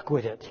stuck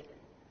with it.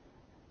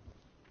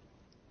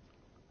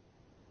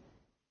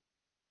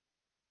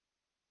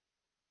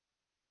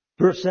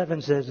 Verse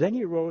 7 says, Then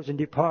he arose and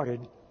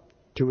departed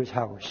to his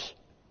house.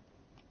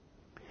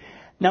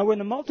 Now when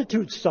the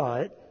multitude saw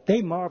it,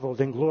 they marveled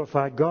and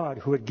glorified God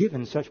who had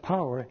given such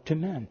power to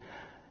men.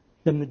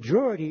 The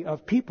majority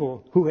of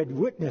people who had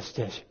witnessed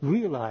this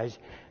realized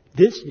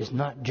this is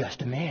not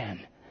just a man.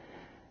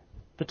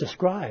 But the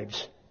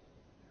scribes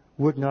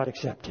would not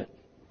accept it.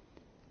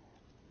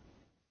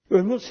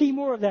 And we'll see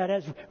more of that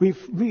as we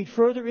read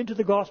further into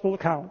the gospel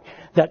account,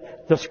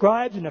 that the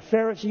scribes and the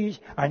Pharisees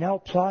are now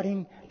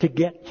plotting to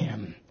get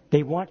him.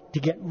 They want to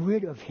get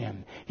rid of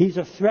him. He's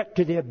a threat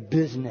to their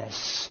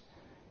business.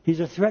 He's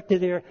a threat to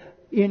their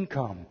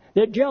income.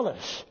 They're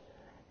jealous.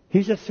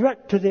 He's a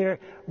threat to their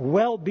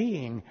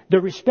well-being, the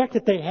respect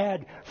that they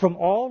had from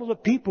all of the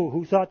people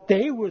who thought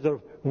they were the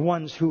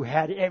ones who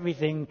had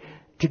everything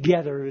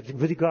together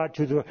with regard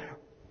to the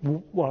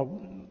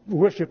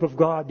worship of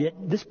God. Yet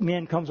this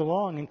man comes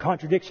along and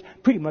contradicts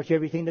pretty much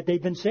everything that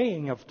they've been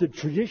saying of the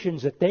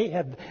traditions that they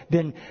have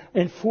been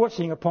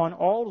enforcing upon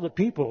all of the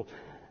people,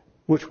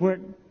 which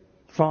weren't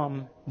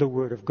from the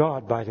Word of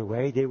God, by the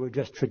way. They were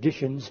just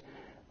traditions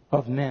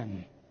of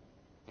men.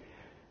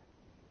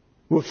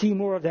 We'll see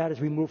more of that as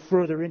we move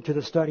further into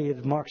the study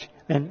of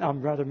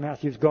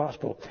Matthew's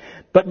Gospel.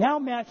 But now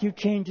Matthew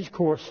changes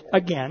course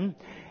again,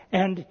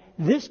 and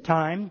this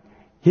time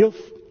he'll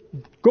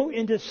go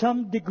into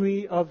some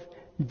degree of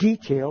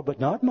detail, but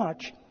not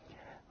much,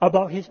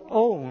 about his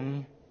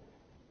own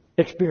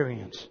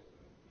experience.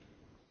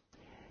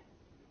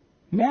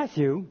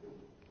 Matthew,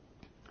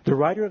 the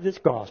writer of this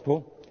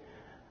Gospel,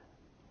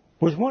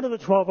 was one of the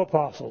 12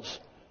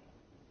 apostles.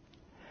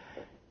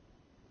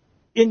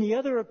 In the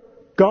other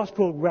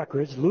Gospel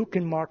records, Luke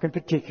and Mark in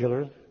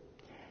particular,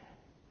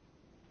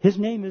 his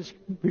name is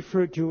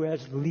referred to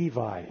as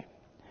Levi.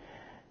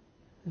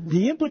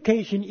 The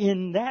implication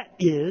in that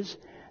is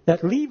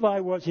that Levi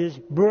was his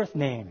birth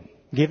name,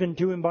 given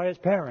to him by his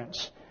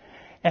parents.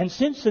 And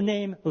since the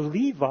name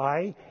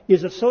Levi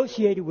is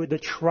associated with the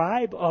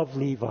tribe of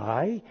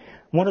Levi,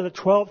 one of the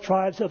 12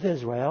 tribes of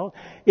Israel,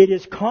 it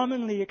is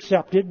commonly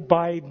accepted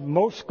by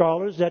most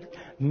scholars that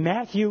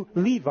Matthew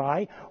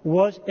Levi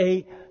was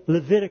a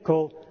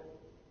Levitical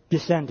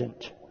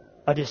descendant,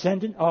 a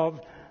descendant of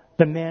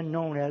the man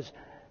known as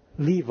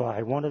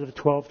Levi, one of the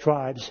 12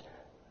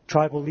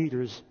 tribal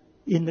leaders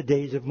in the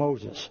days of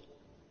Moses.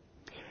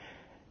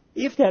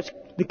 If that's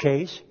the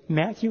case,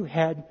 Matthew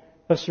had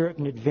a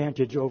certain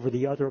advantage over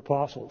the other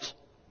apostles.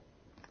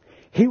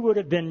 He would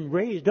have been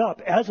raised up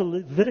as a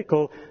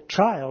Levitical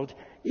child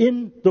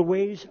in the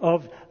ways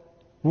of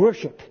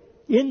worship,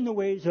 in the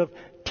ways of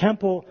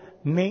temple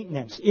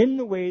maintenance, in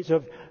the ways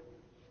of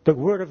the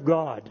Word of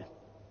God.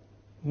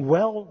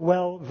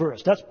 Well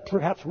versed. That's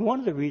perhaps one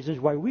of the reasons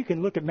why we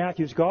can look at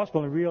Matthew's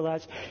Gospel and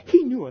realize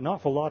he knew an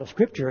awful lot of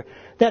Scripture.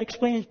 That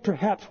explains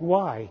perhaps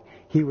why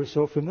he was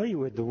so familiar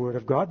with the Word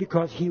of God,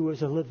 because he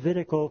was a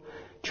Levitical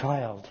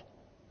child.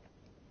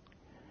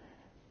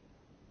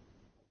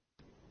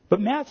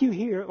 But Matthew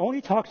here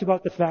only talks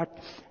about the fact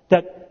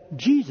that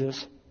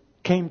Jesus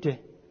came to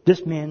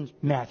this man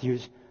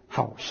Matthew's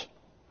house.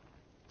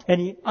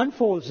 And he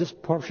unfolds this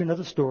portion of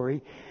the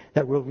story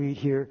that we'll read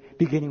here,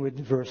 beginning with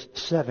verse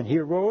 7. He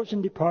arose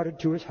and departed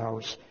to his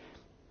house.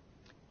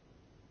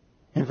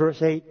 In verse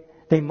 8,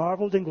 they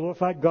marveled and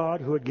glorified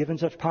God who had given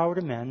such power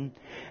to men.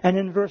 And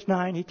in verse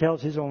 9, he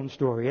tells his own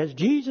story. As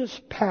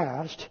Jesus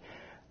passed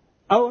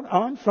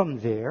on from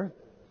there,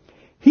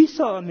 he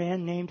saw a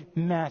man named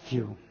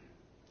Matthew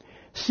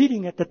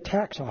sitting at the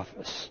tax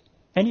office.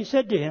 And he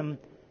said to him,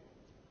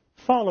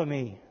 "Follow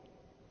me."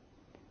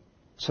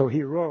 So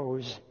he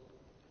rose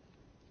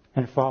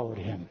and followed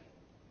him.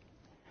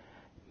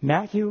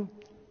 Matthew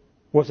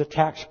was a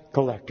tax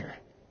collector.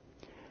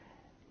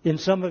 In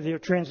some of their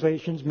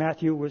translations,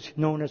 Matthew was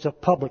known as a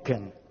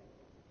publican.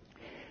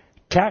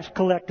 Tax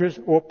collectors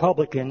or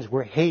publicans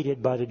were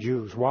hated by the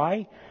Jews.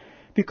 Why?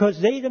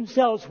 Because they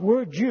themselves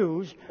were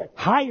Jews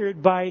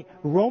hired by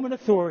Roman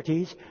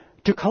authorities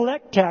to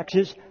collect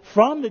taxes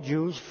from the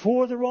Jews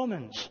for the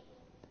Romans.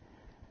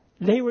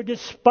 They were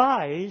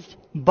despised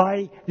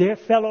by their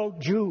fellow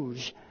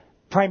Jews,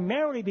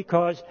 primarily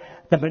because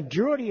the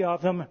majority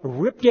of them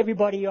ripped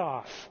everybody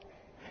off.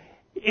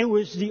 It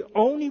was the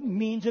only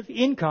means of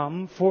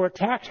income for a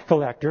tax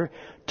collector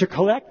to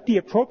collect the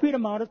appropriate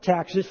amount of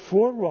taxes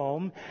for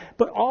Rome,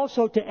 but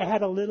also to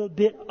add a little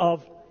bit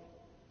of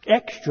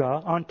extra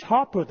on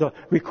top of the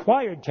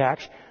required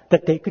tax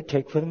that they could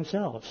take for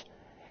themselves.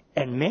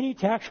 And many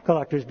tax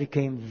collectors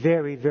became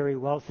very, very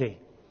wealthy.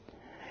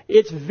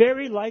 It's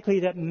very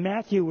likely that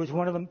Matthew was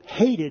one of the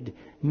hated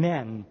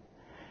men.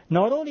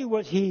 Not only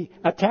was he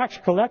a tax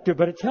collector,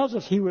 but it tells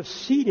us he was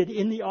seated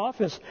in the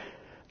office.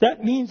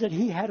 That means that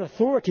he had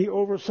authority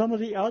over some of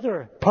the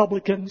other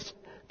publicans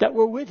that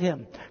were with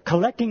him,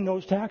 collecting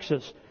those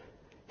taxes.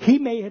 He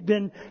may have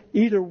been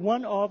either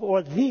one of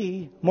or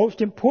the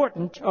most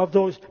important of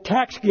those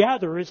tax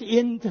gatherers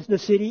in the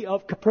city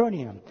of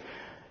Capernaum.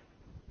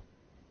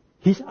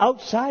 He's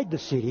outside the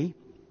city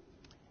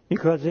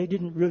because they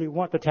didn't really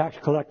want the tax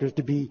collectors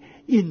to be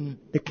in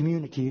the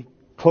community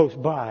close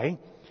by.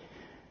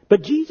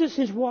 But Jesus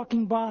is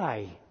walking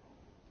by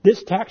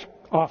this tax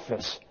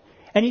office,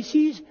 and he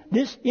sees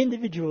this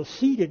individual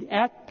seated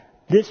at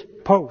this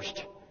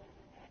post.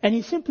 And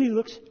he simply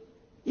looks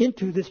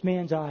into this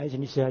man's eyes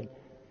and he said,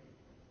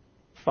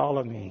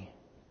 "Follow me.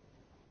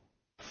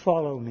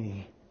 Follow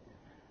me."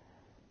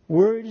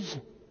 Words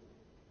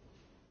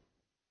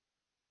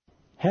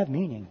have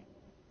meaning.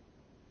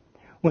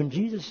 When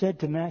Jesus said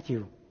to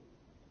Matthew,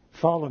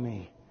 "Follow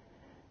me,"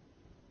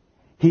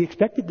 he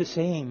expected the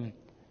same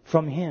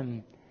from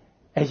him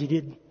as he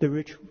did the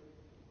rich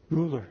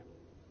ruler.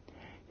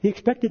 He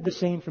expected the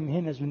same from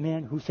him as the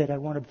man who said, "I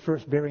want to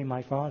first bury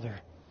my father."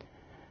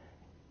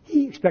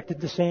 He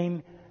expected the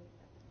same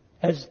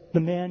as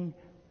the man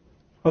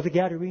of the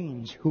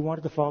Gadarenes who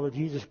wanted to follow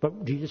Jesus,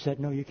 but Jesus said,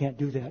 "No, you can't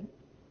do that."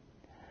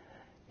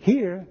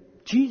 Here,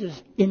 Jesus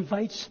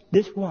invites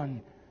this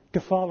one to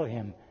follow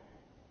him.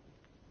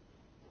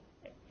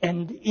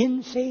 And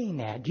in saying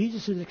that,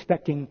 Jesus is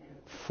expecting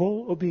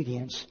full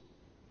obedience,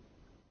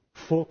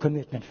 full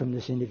commitment from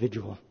this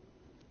individual.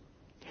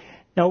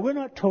 Now, we're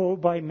not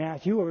told by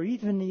Matthew or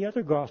even the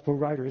other gospel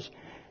writers,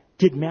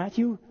 did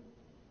Matthew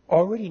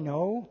already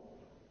know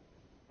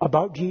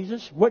about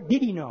Jesus? What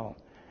did he know?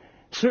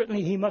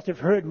 Certainly he must have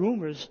heard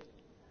rumors.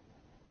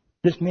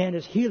 This man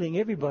is healing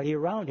everybody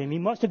around him. He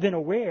must have been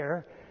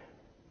aware.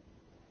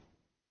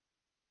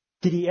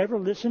 Did he ever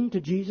listen to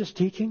Jesus'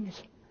 teachings?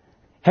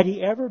 Had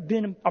he ever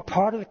been a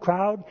part of the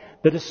crowd,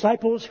 the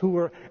disciples who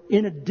were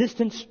in a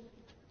distance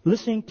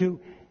listening to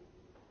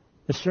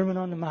the Sermon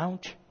on the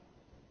Mount?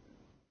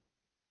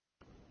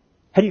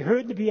 Had he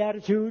heard the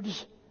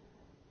Beatitudes?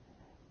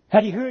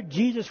 Had he heard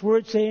Jesus'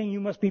 words saying, "You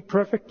must be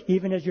perfect,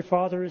 even as your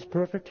Father is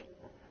perfect"?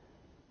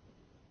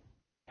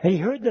 Had he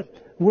heard the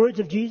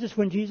words of Jesus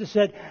when Jesus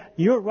said,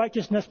 "Your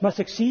righteousness must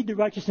exceed the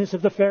righteousness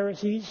of the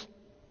Pharisees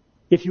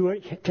if you are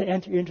to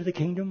enter into the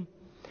kingdom"?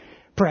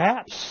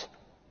 Perhaps.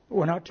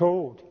 We're not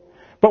told.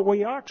 But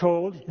we are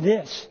told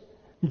this.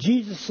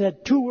 Jesus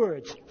said 2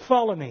 words,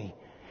 "Follow me."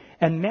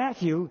 And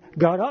Matthew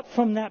got up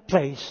from that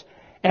place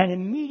and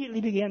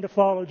immediately began to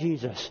follow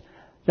Jesus.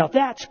 Now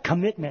that's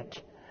commitment.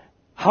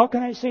 How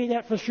can I say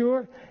that for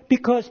sure?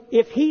 Because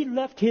if he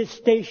left his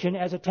station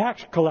as a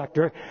tax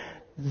collector,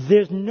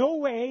 there's no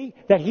way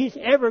that he's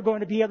ever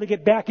going to be able to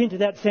get back into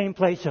that same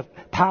place of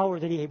power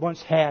that he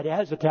once had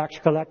as a tax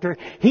collector.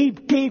 He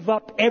gave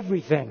up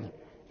everything.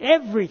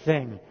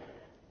 Everything.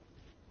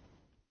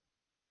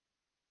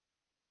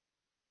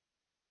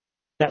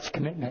 That's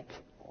commitment.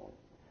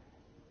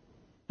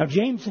 Now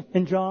James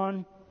and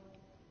John,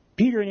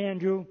 Peter and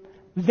Andrew,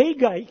 they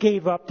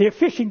gave up their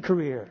fishing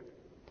career.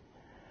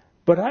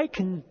 But I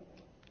can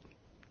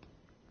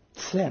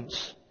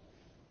sense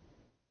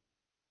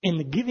in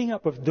the giving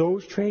up of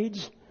those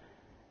trades,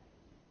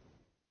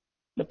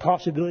 the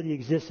possibility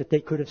exists that they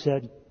could have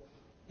said,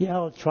 "Yeah,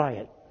 I'll try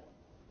it.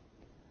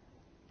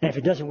 And if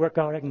it doesn't work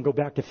out, I can go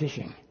back to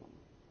fishing."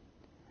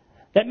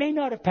 That may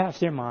not have passed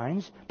their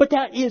minds, but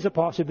that is a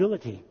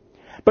possibility.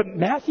 But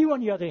Matthew, on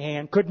the other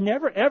hand, could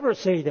never ever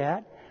say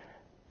that.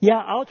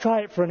 "Yeah, I'll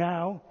try it for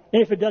now.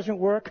 And if it doesn't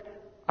work,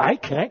 I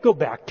can't go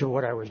back to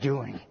what I was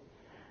doing.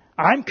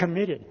 I'm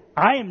committed.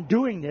 I am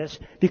doing this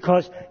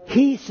because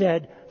he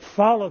said,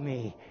 'Follow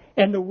me.'"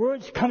 And the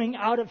words coming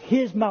out of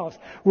his mouth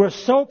were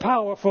so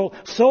powerful,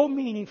 so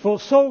meaningful,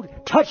 so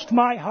touched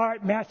my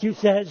heart, Matthew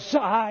says,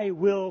 "I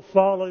will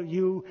follow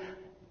you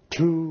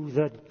to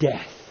the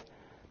death."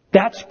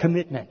 That's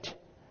commitment.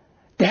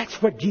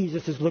 That's what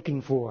Jesus is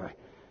looking for.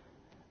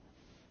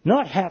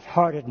 Not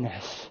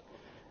half-heartedness.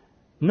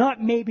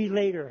 Not maybe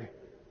later.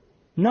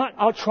 Not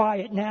 "I'll try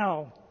it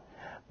now."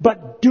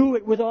 But do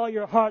it with all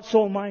your heart,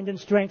 soul, mind, and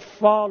strength.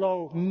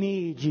 "Follow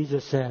me,"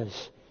 Jesus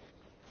says.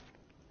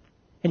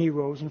 And he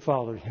rose and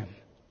followed him.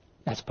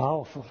 That's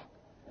powerful.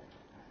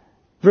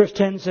 Verse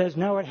 10 says,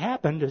 "Now it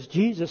happened as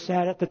Jesus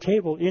sat at the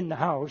table in the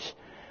house."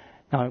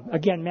 Now,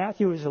 again,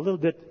 Matthew is a little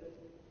bit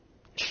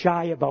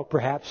shy about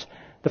perhaps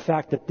the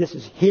fact that this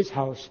is his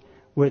house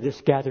where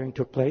this gathering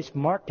took place.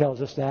 Mark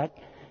tells us that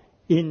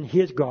in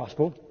his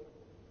gospel.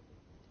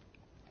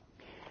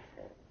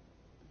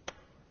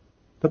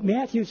 But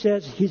Matthew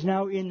says he's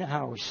now in the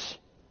house.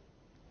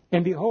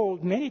 And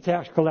behold, many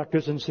tax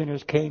collectors and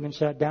sinners came and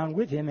sat down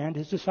with him and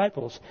his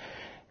disciples.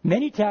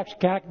 Many tax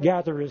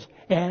gatherers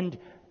and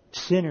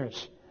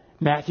sinners.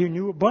 Matthew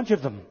knew a bunch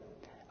of them,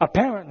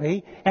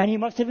 apparently, and he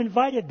must have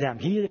invited them.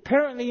 He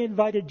apparently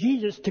invited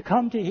Jesus to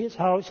come to his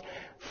house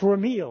for a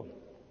meal.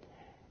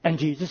 And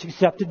Jesus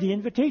accepted the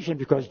invitation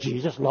because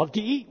Jesus loved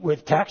to eat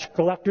with tax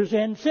collectors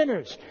and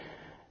sinners.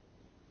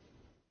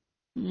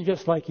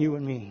 Just like you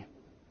and me.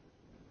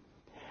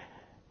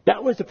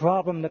 That was the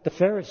problem that the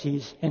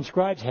Pharisees and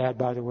scribes had,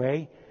 by the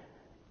way,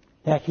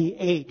 that he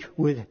ate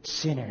with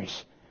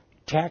sinners,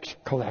 tax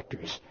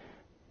collectors,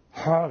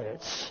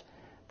 harlots,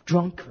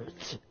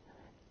 drunkards.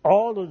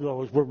 All of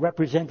those were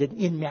represented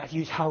in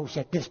Matthew's house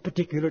at this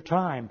particular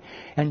time.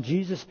 And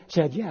Jesus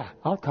said, yeah,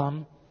 I'll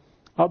come.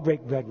 I'll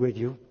break bread with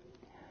you.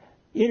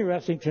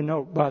 Interesting to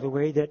note, by the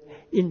way, that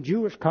in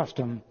Jewish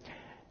custom,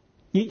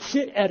 you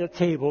sit at a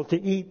table to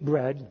eat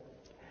bread.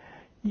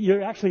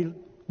 You're actually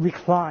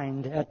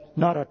reclined at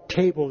not a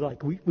table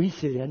like we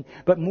sit in,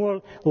 but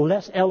more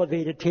less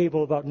elevated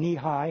table about knee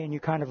high, and you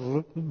kind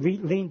of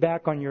lean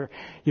back on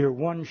your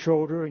one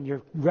shoulder, and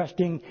you're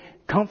resting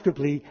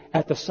comfortably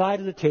at the side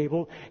of the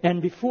table,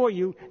 and before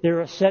you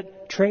there are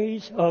set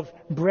trays of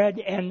bread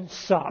and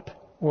sop,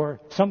 or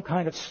some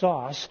kind of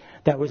sauce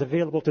that was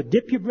available to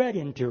dip your bread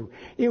into.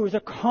 It was a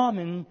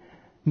common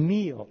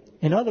meal.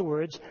 In other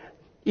words,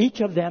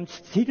 each of them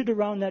seated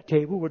around that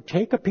table would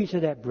take a piece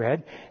of that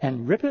bread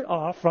and rip it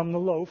off from the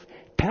loaf,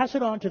 pass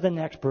it on to the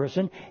next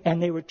person,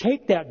 and they would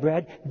take that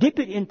bread, dip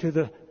it into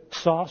the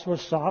sauce or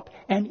sop,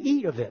 and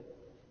eat of it.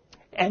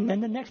 And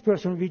then the next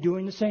person would be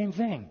doing the same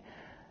thing.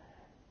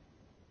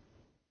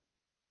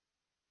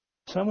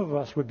 Some of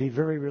us would be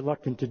very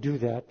reluctant to do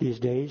that these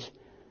days.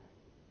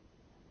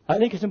 I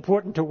think it's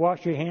important to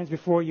wash your hands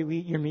before you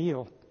eat your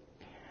meal.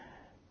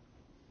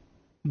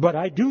 But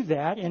I do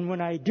that, and when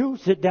I do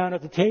sit down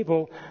at the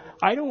table,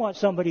 I don't want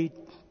somebody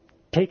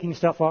taking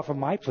stuff off of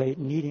my plate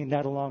and eating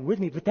that along with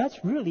me. But that's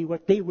really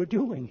what they were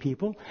doing,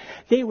 people.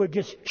 They were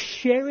just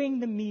sharing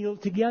the meal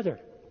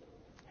together.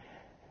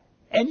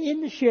 And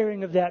in the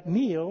sharing of that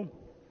meal,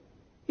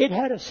 it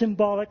had a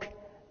symbolic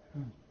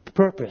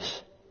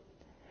purpose.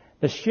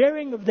 The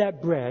sharing of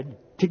that bread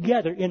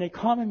together in a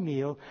common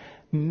meal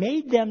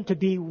made them to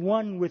be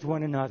one with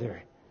one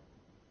another.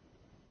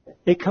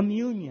 A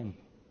communion.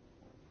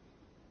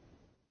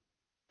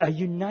 A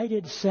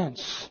united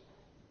sense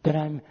that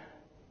I'm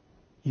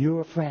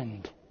your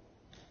friend.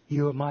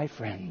 You're my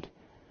friend.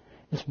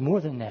 It's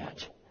more than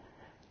that.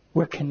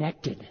 We're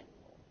connected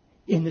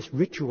in this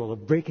ritual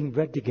of breaking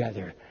bread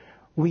together.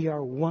 We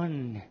are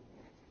one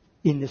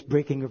in this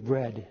breaking of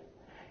bread.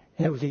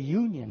 And there was a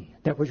union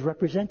that was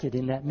represented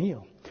in that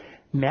meal.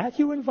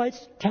 Matthew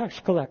invites tax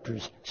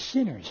collectors,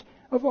 sinners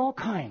of all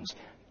kinds,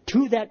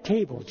 to that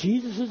table.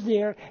 Jesus is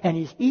there and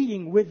he's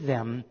eating with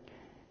them.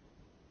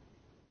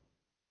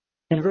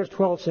 And verse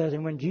 12 says,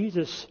 and when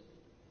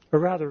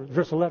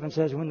verse 11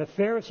 says, when the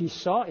Pharisees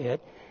saw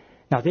it,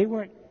 now they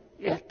weren't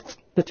at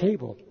the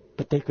table,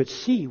 but they could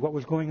see what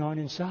was going on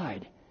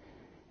inside.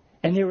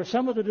 And there were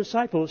some of the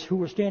disciples who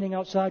were standing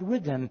outside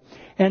with them.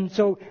 And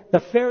so the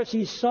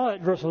Pharisees saw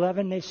it, verse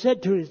 11, they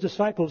said to his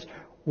disciples,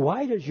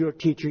 why does your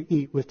teacher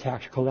eat with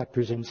tax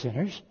collectors and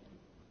sinners?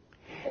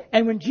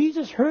 And when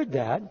Jesus heard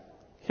that,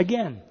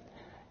 again,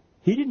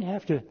 he didn't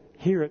have to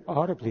hear it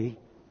audibly.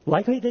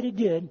 Likely that he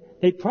did.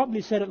 They probably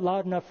said it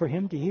loud enough for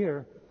him to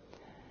hear.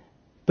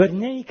 But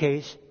in any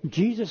case,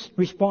 Jesus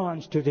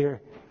responds to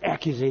their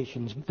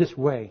accusations this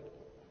way.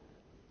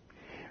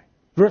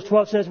 Verse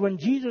 12 says, when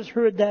Jesus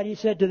heard that, he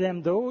said to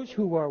them, those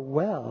who are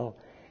well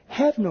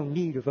have no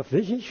need of a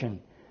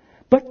physician,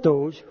 but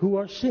those who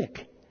are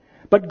sick.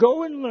 But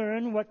go and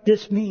learn what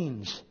this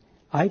means.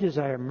 I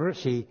desire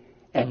mercy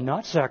and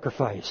not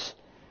sacrifice.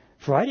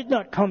 For I did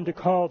not come to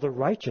call the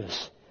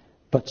righteous,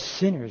 but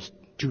sinners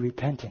to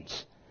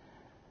repentance.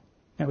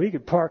 Now, we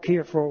could park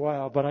here for a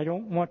while, but I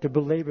don't want to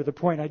belabor the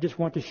point. I just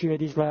want to share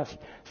these last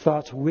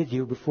thoughts with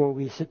you before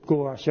we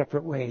go our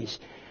separate ways.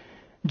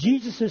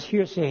 Jesus is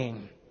here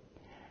saying,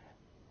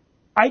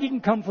 I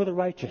didn't come for the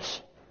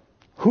righteous.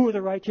 Who are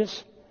the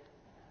righteous?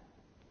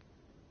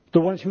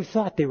 The ones who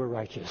thought they were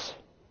righteous.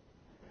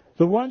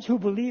 The ones who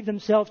believed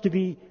themselves to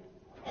be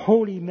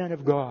holy men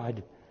of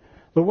God.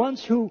 The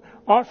ones who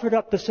offered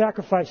up the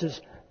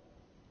sacrifices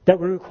that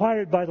were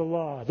required by the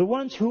law. The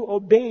ones who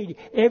obeyed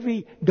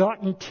every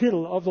dot and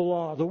tittle of the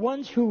law. The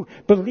ones who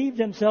believed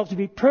themselves to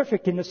be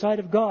perfect in the sight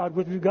of God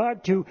with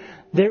regard to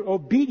their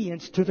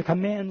obedience to the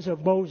commands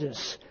of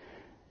Moses.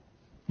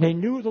 They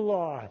knew the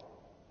law.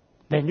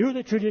 They knew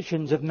the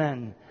traditions of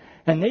men.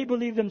 And they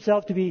believed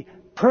themselves to be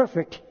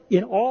perfect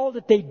in all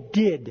that they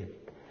did.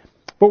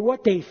 But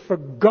what they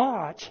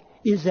forgot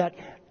is that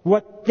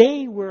what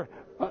they were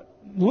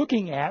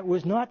looking at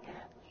was not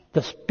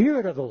the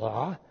spirit of the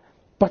law,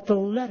 but the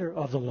letter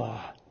of the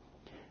law.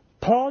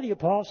 Paul the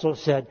Apostle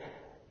said,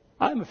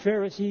 I'm a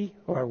Pharisee,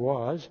 or I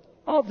was,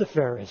 of the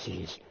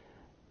Pharisees.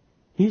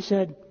 He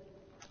said,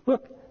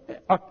 look,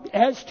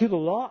 as to the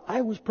law,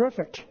 I was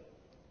perfect.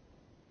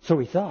 So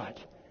he thought.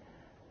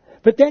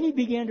 But then he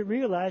began to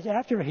realize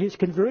after his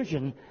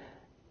conversion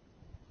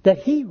that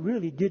he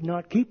really did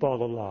not keep all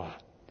the law.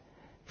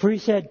 For he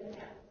said,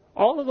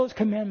 all of those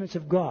commandments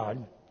of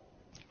God,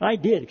 I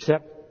did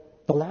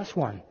except the last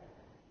one,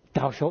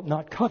 thou shalt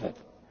not covet.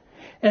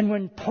 And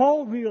when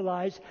Paul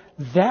realized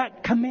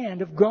that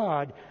command of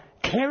God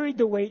carried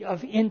the weight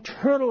of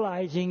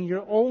internalizing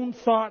your own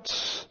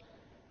thoughts,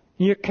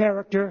 your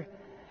character,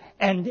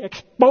 and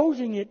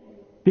exposing it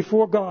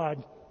before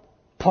God,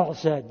 Paul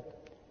said,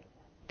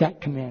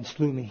 that command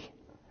slew me.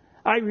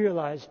 I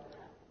realized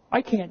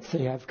I can't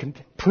say I've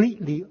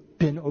completely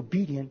been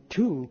obedient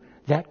to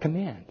that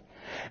command.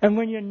 And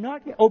when you're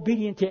not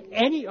obedient to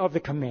any of the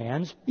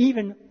commands,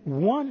 even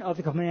one of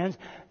the commands,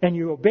 and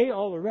you obey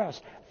all the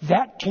rest,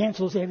 that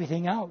cancels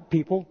everything out,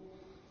 people.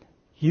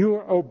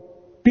 You're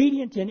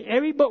obedient in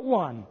every but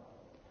one.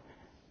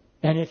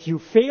 And if you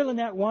fail in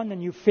that one,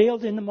 then you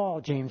failed in them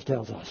all, James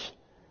tells us.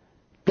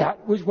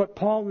 That was what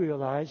Paul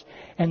realized,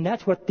 and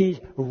that's what these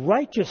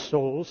righteous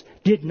souls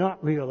did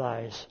not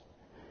realize.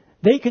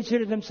 They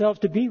considered themselves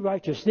to be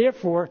righteous.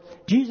 Therefore,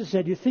 Jesus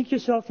said, you think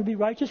yourself to be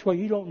righteous? Well,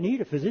 you don't need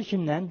a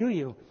physician then, do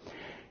you?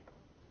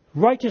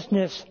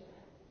 Righteousness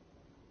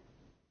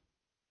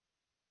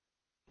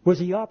was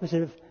the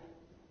opposite of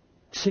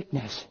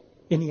sickness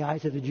in the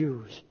eyes of the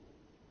Jews.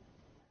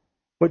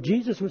 What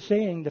Jesus was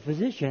saying, the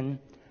physician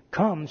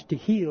comes to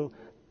heal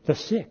the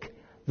sick.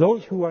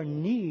 Those who are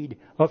in need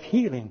of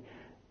healing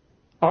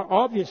are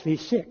obviously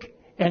sick.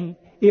 And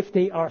if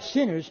they are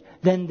sinners,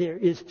 then there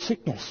is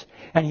sickness.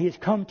 And he has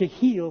come to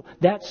heal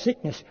that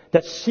sickness.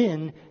 That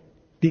sin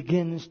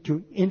begins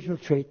to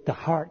infiltrate the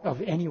heart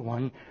of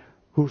anyone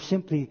who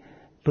simply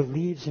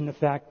believes in the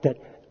fact that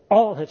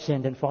all have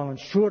sinned and fallen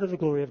short of the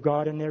glory of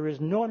God, and there is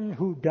none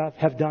who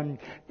have done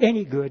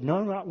any good,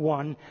 no, not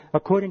one,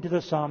 according to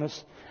the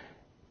psalmist.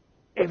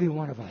 Every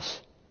one of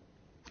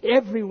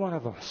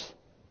us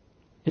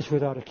is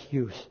without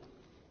excuse.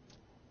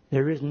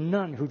 There is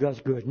none who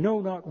does good, no,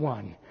 not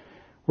one.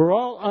 We're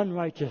all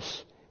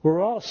unrighteous. We're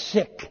all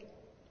sick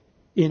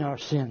in our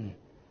sin.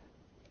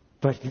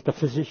 But the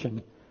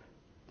physician,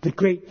 the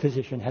great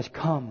physician, has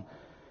come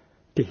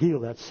to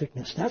heal that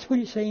sickness. That's what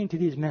he's saying to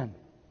these men.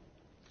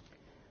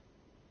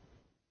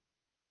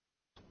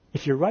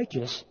 If you're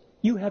righteous,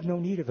 you have no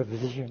need of a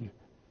physician.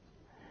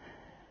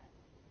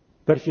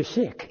 But if you're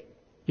sick,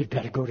 you'd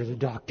better go to the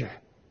doctor.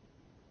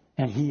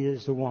 And he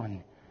is the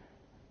one,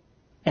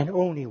 and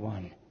only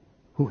one,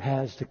 who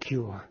has the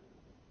cure.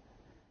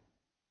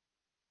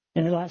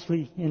 And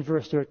lastly, in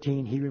verse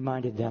 13, he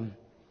reminded them,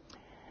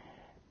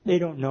 they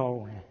don't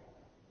know,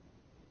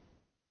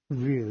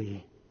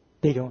 really,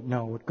 they don't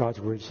know what God's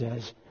Word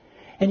says.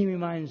 And he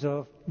reminds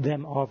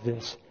them of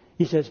this.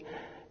 He says,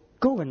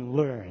 go and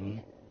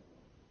learn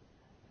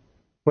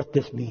what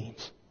this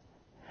means.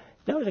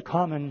 That was a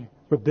common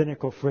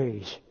rabbinical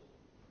phrase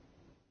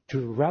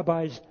to the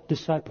rabbi's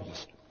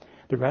disciples.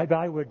 The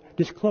rabbi would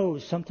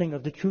disclose something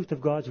of the truth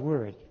of God's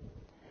Word.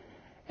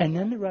 And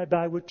then the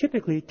rabbi would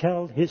typically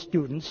tell his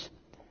students,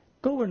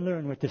 go and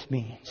learn what this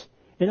means.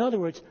 In other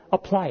words,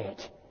 apply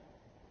it.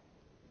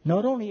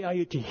 Not only are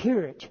you to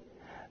hear it,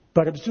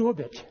 but absorb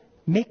it.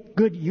 Make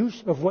good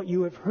use of what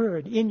you have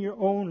heard in your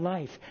own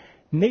life.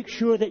 Make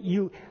sure that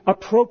you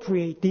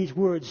appropriate these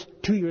words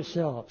to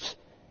yourselves.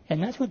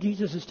 And that's what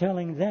Jesus is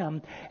telling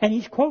them. And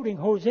he's quoting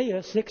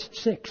Hosea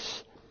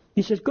 6:6.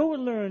 He says, go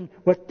and learn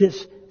what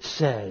this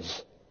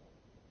says.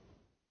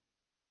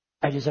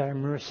 I desire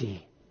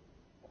mercy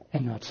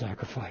and not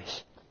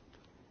sacrifice.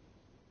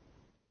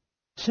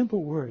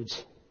 Simple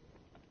words.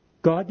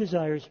 God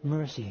desires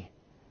mercy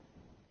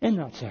and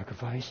not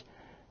sacrifice.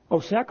 Oh,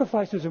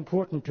 sacrifice was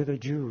important to the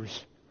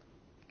Jews.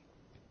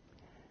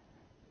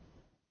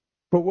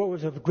 But what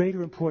was of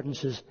greater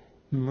importance is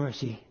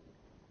mercy.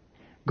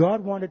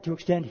 God wanted to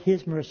extend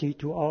His mercy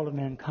to all of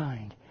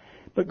mankind.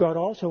 But God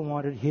also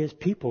wanted His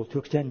people to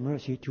extend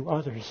mercy to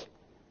others.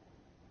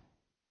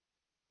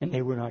 And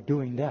they were not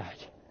doing that.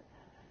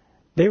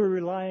 They were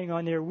relying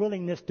on their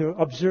willingness to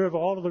observe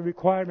all of the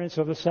requirements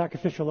of the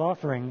sacrificial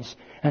offerings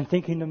and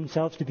thinking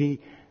themselves to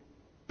be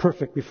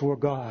perfect before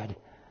God.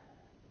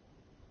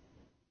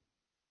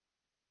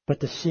 But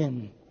the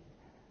sin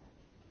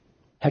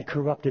had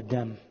corrupted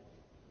them.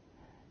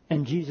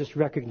 And Jesus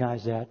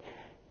recognized that.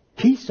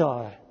 He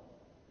saw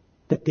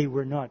that they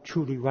were not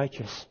truly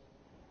righteous.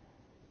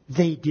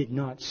 They did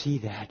not see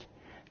that.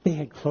 They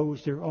had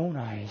closed their own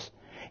eyes.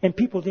 And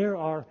people, there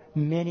are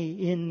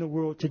many in the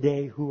world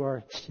today who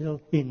are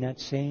still in that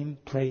same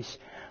place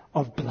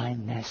of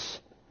blindness.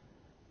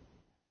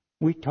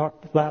 We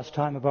talked last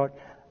time about,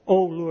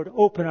 oh Lord,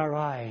 open our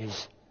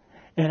eyes.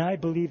 And I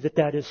believe that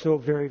that is so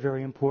very,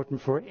 very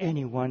important for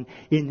anyone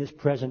in this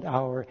present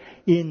hour,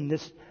 in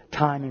this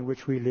time in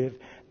which we live.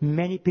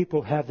 Many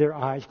people have their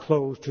eyes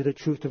closed to the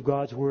truth of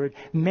God's Word.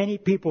 Many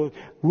people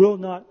will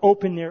not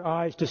open their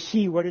eyes to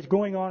see what is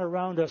going on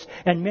around us.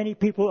 And many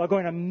people are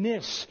going to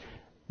miss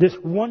this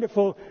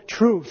wonderful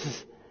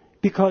truth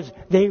because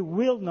they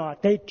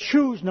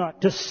choose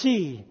not to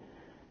see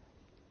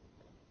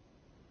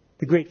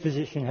the great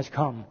physician has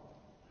come.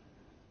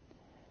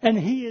 And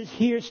He is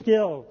here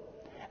still.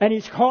 And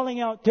He's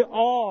calling out to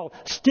all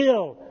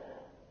still,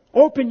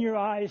 open your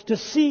eyes to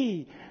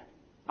see.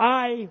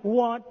 I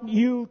want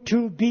you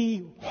to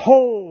be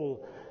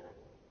whole.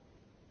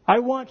 I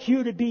want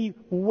you to be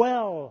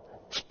well,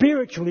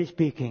 spiritually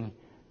speaking.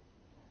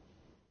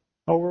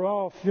 Oh, we're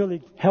all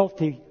fairly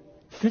healthy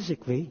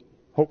physically.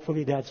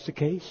 Hopefully that's the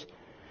case.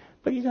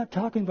 But He's not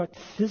talking about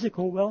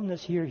physical wellness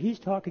here. He's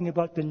talking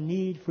about the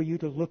need for you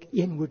to look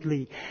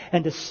inwardly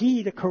and to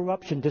see the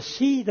corruption, to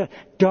see the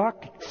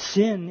dark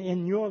sin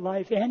in your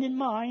life and in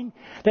mine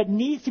that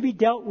needs to be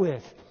dealt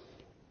with.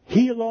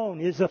 He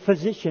alone is a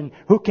physician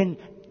who can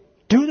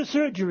do the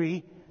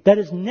surgery that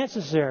is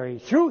necessary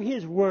through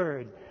His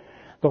Word.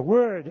 The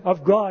Word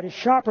of God is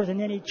sharper than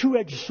any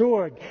two-edged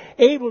sword,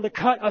 able to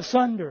cut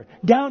asunder,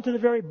 down to the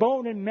very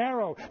bone and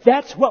marrow.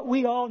 That's what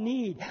we all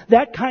need,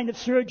 that kind of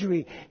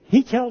surgery.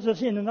 He tells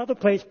us in another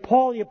place,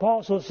 Paul the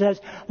Apostle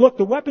says, look,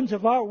 the weapons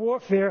of our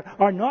warfare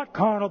are not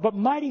carnal, but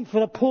mighty for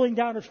the pulling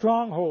down of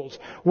strongholds.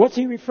 What's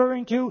he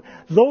referring to?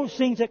 Those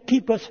things that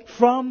keep us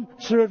from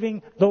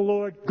serving the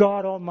Lord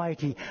God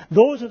Almighty.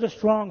 Those are the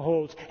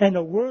strongholds, and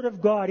the Word of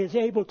God is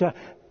able to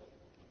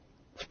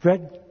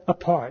spread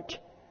apart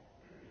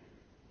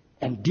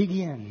and dig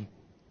in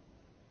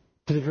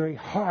to the very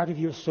heart of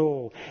your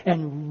soul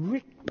and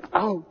rip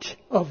out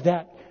of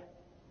that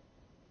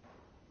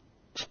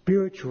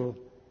spiritual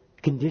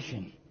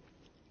condition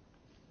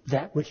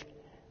that which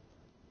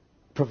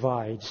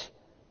provides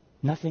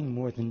nothing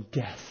more than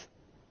death.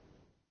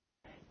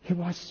 He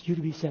wants you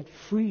to be set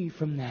free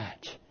from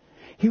that.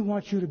 He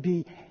wants you to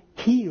be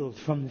healed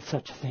from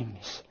such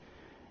things.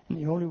 And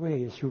the only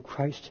way is through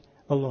Christ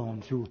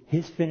alone, through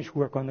His finished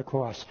work on the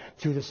cross,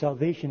 through the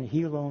salvation that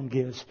He alone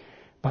gives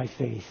by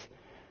faith.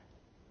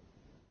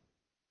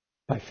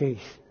 By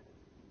faith.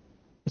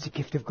 It's a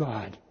gift of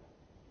God.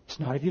 It's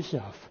not of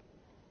yourself.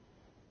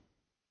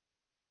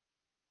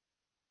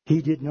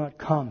 He did not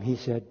come, He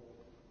said,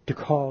 to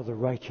call the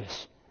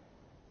righteous.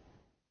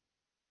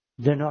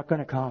 They're not going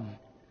to come.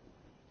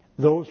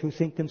 Those who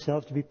think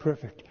themselves to be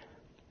perfect,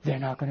 they're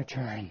not going to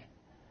turn.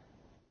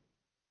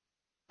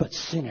 But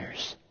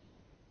sinners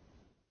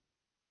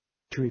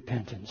to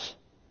repentance.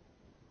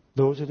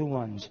 Those are the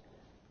ones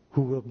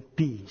who will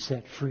be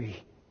set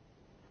free.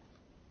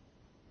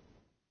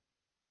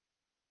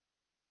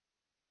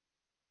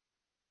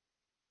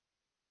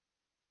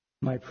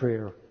 My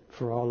prayer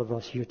for all of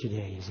us here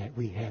today is that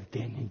we have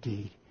been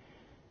indeed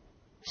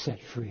set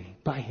free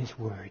by His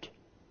Word.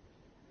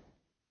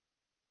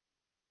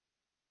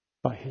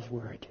 By His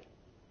Word.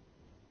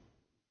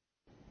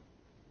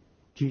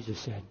 Jesus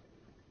said,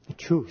 the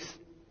truth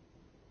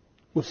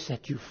will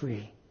set you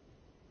free.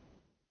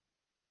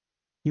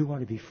 You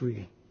want to be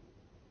free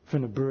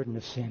from the burden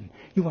of sin.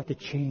 You want the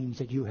chains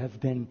that you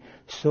have been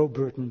so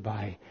burdened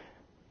by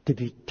to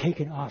be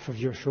taken off of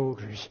your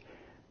shoulders.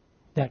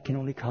 That can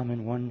only come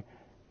in one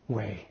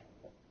way.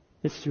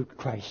 It's through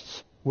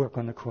Christ's work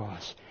on the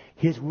cross.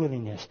 His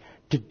willingness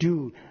to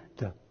do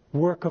the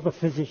work of a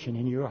physician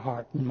in your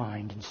heart and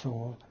mind and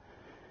soul.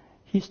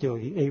 He's still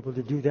able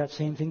to do that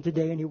same thing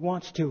today, and He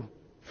wants to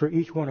for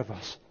each one of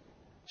us.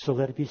 So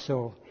let it be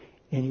so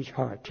in each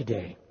heart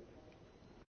today.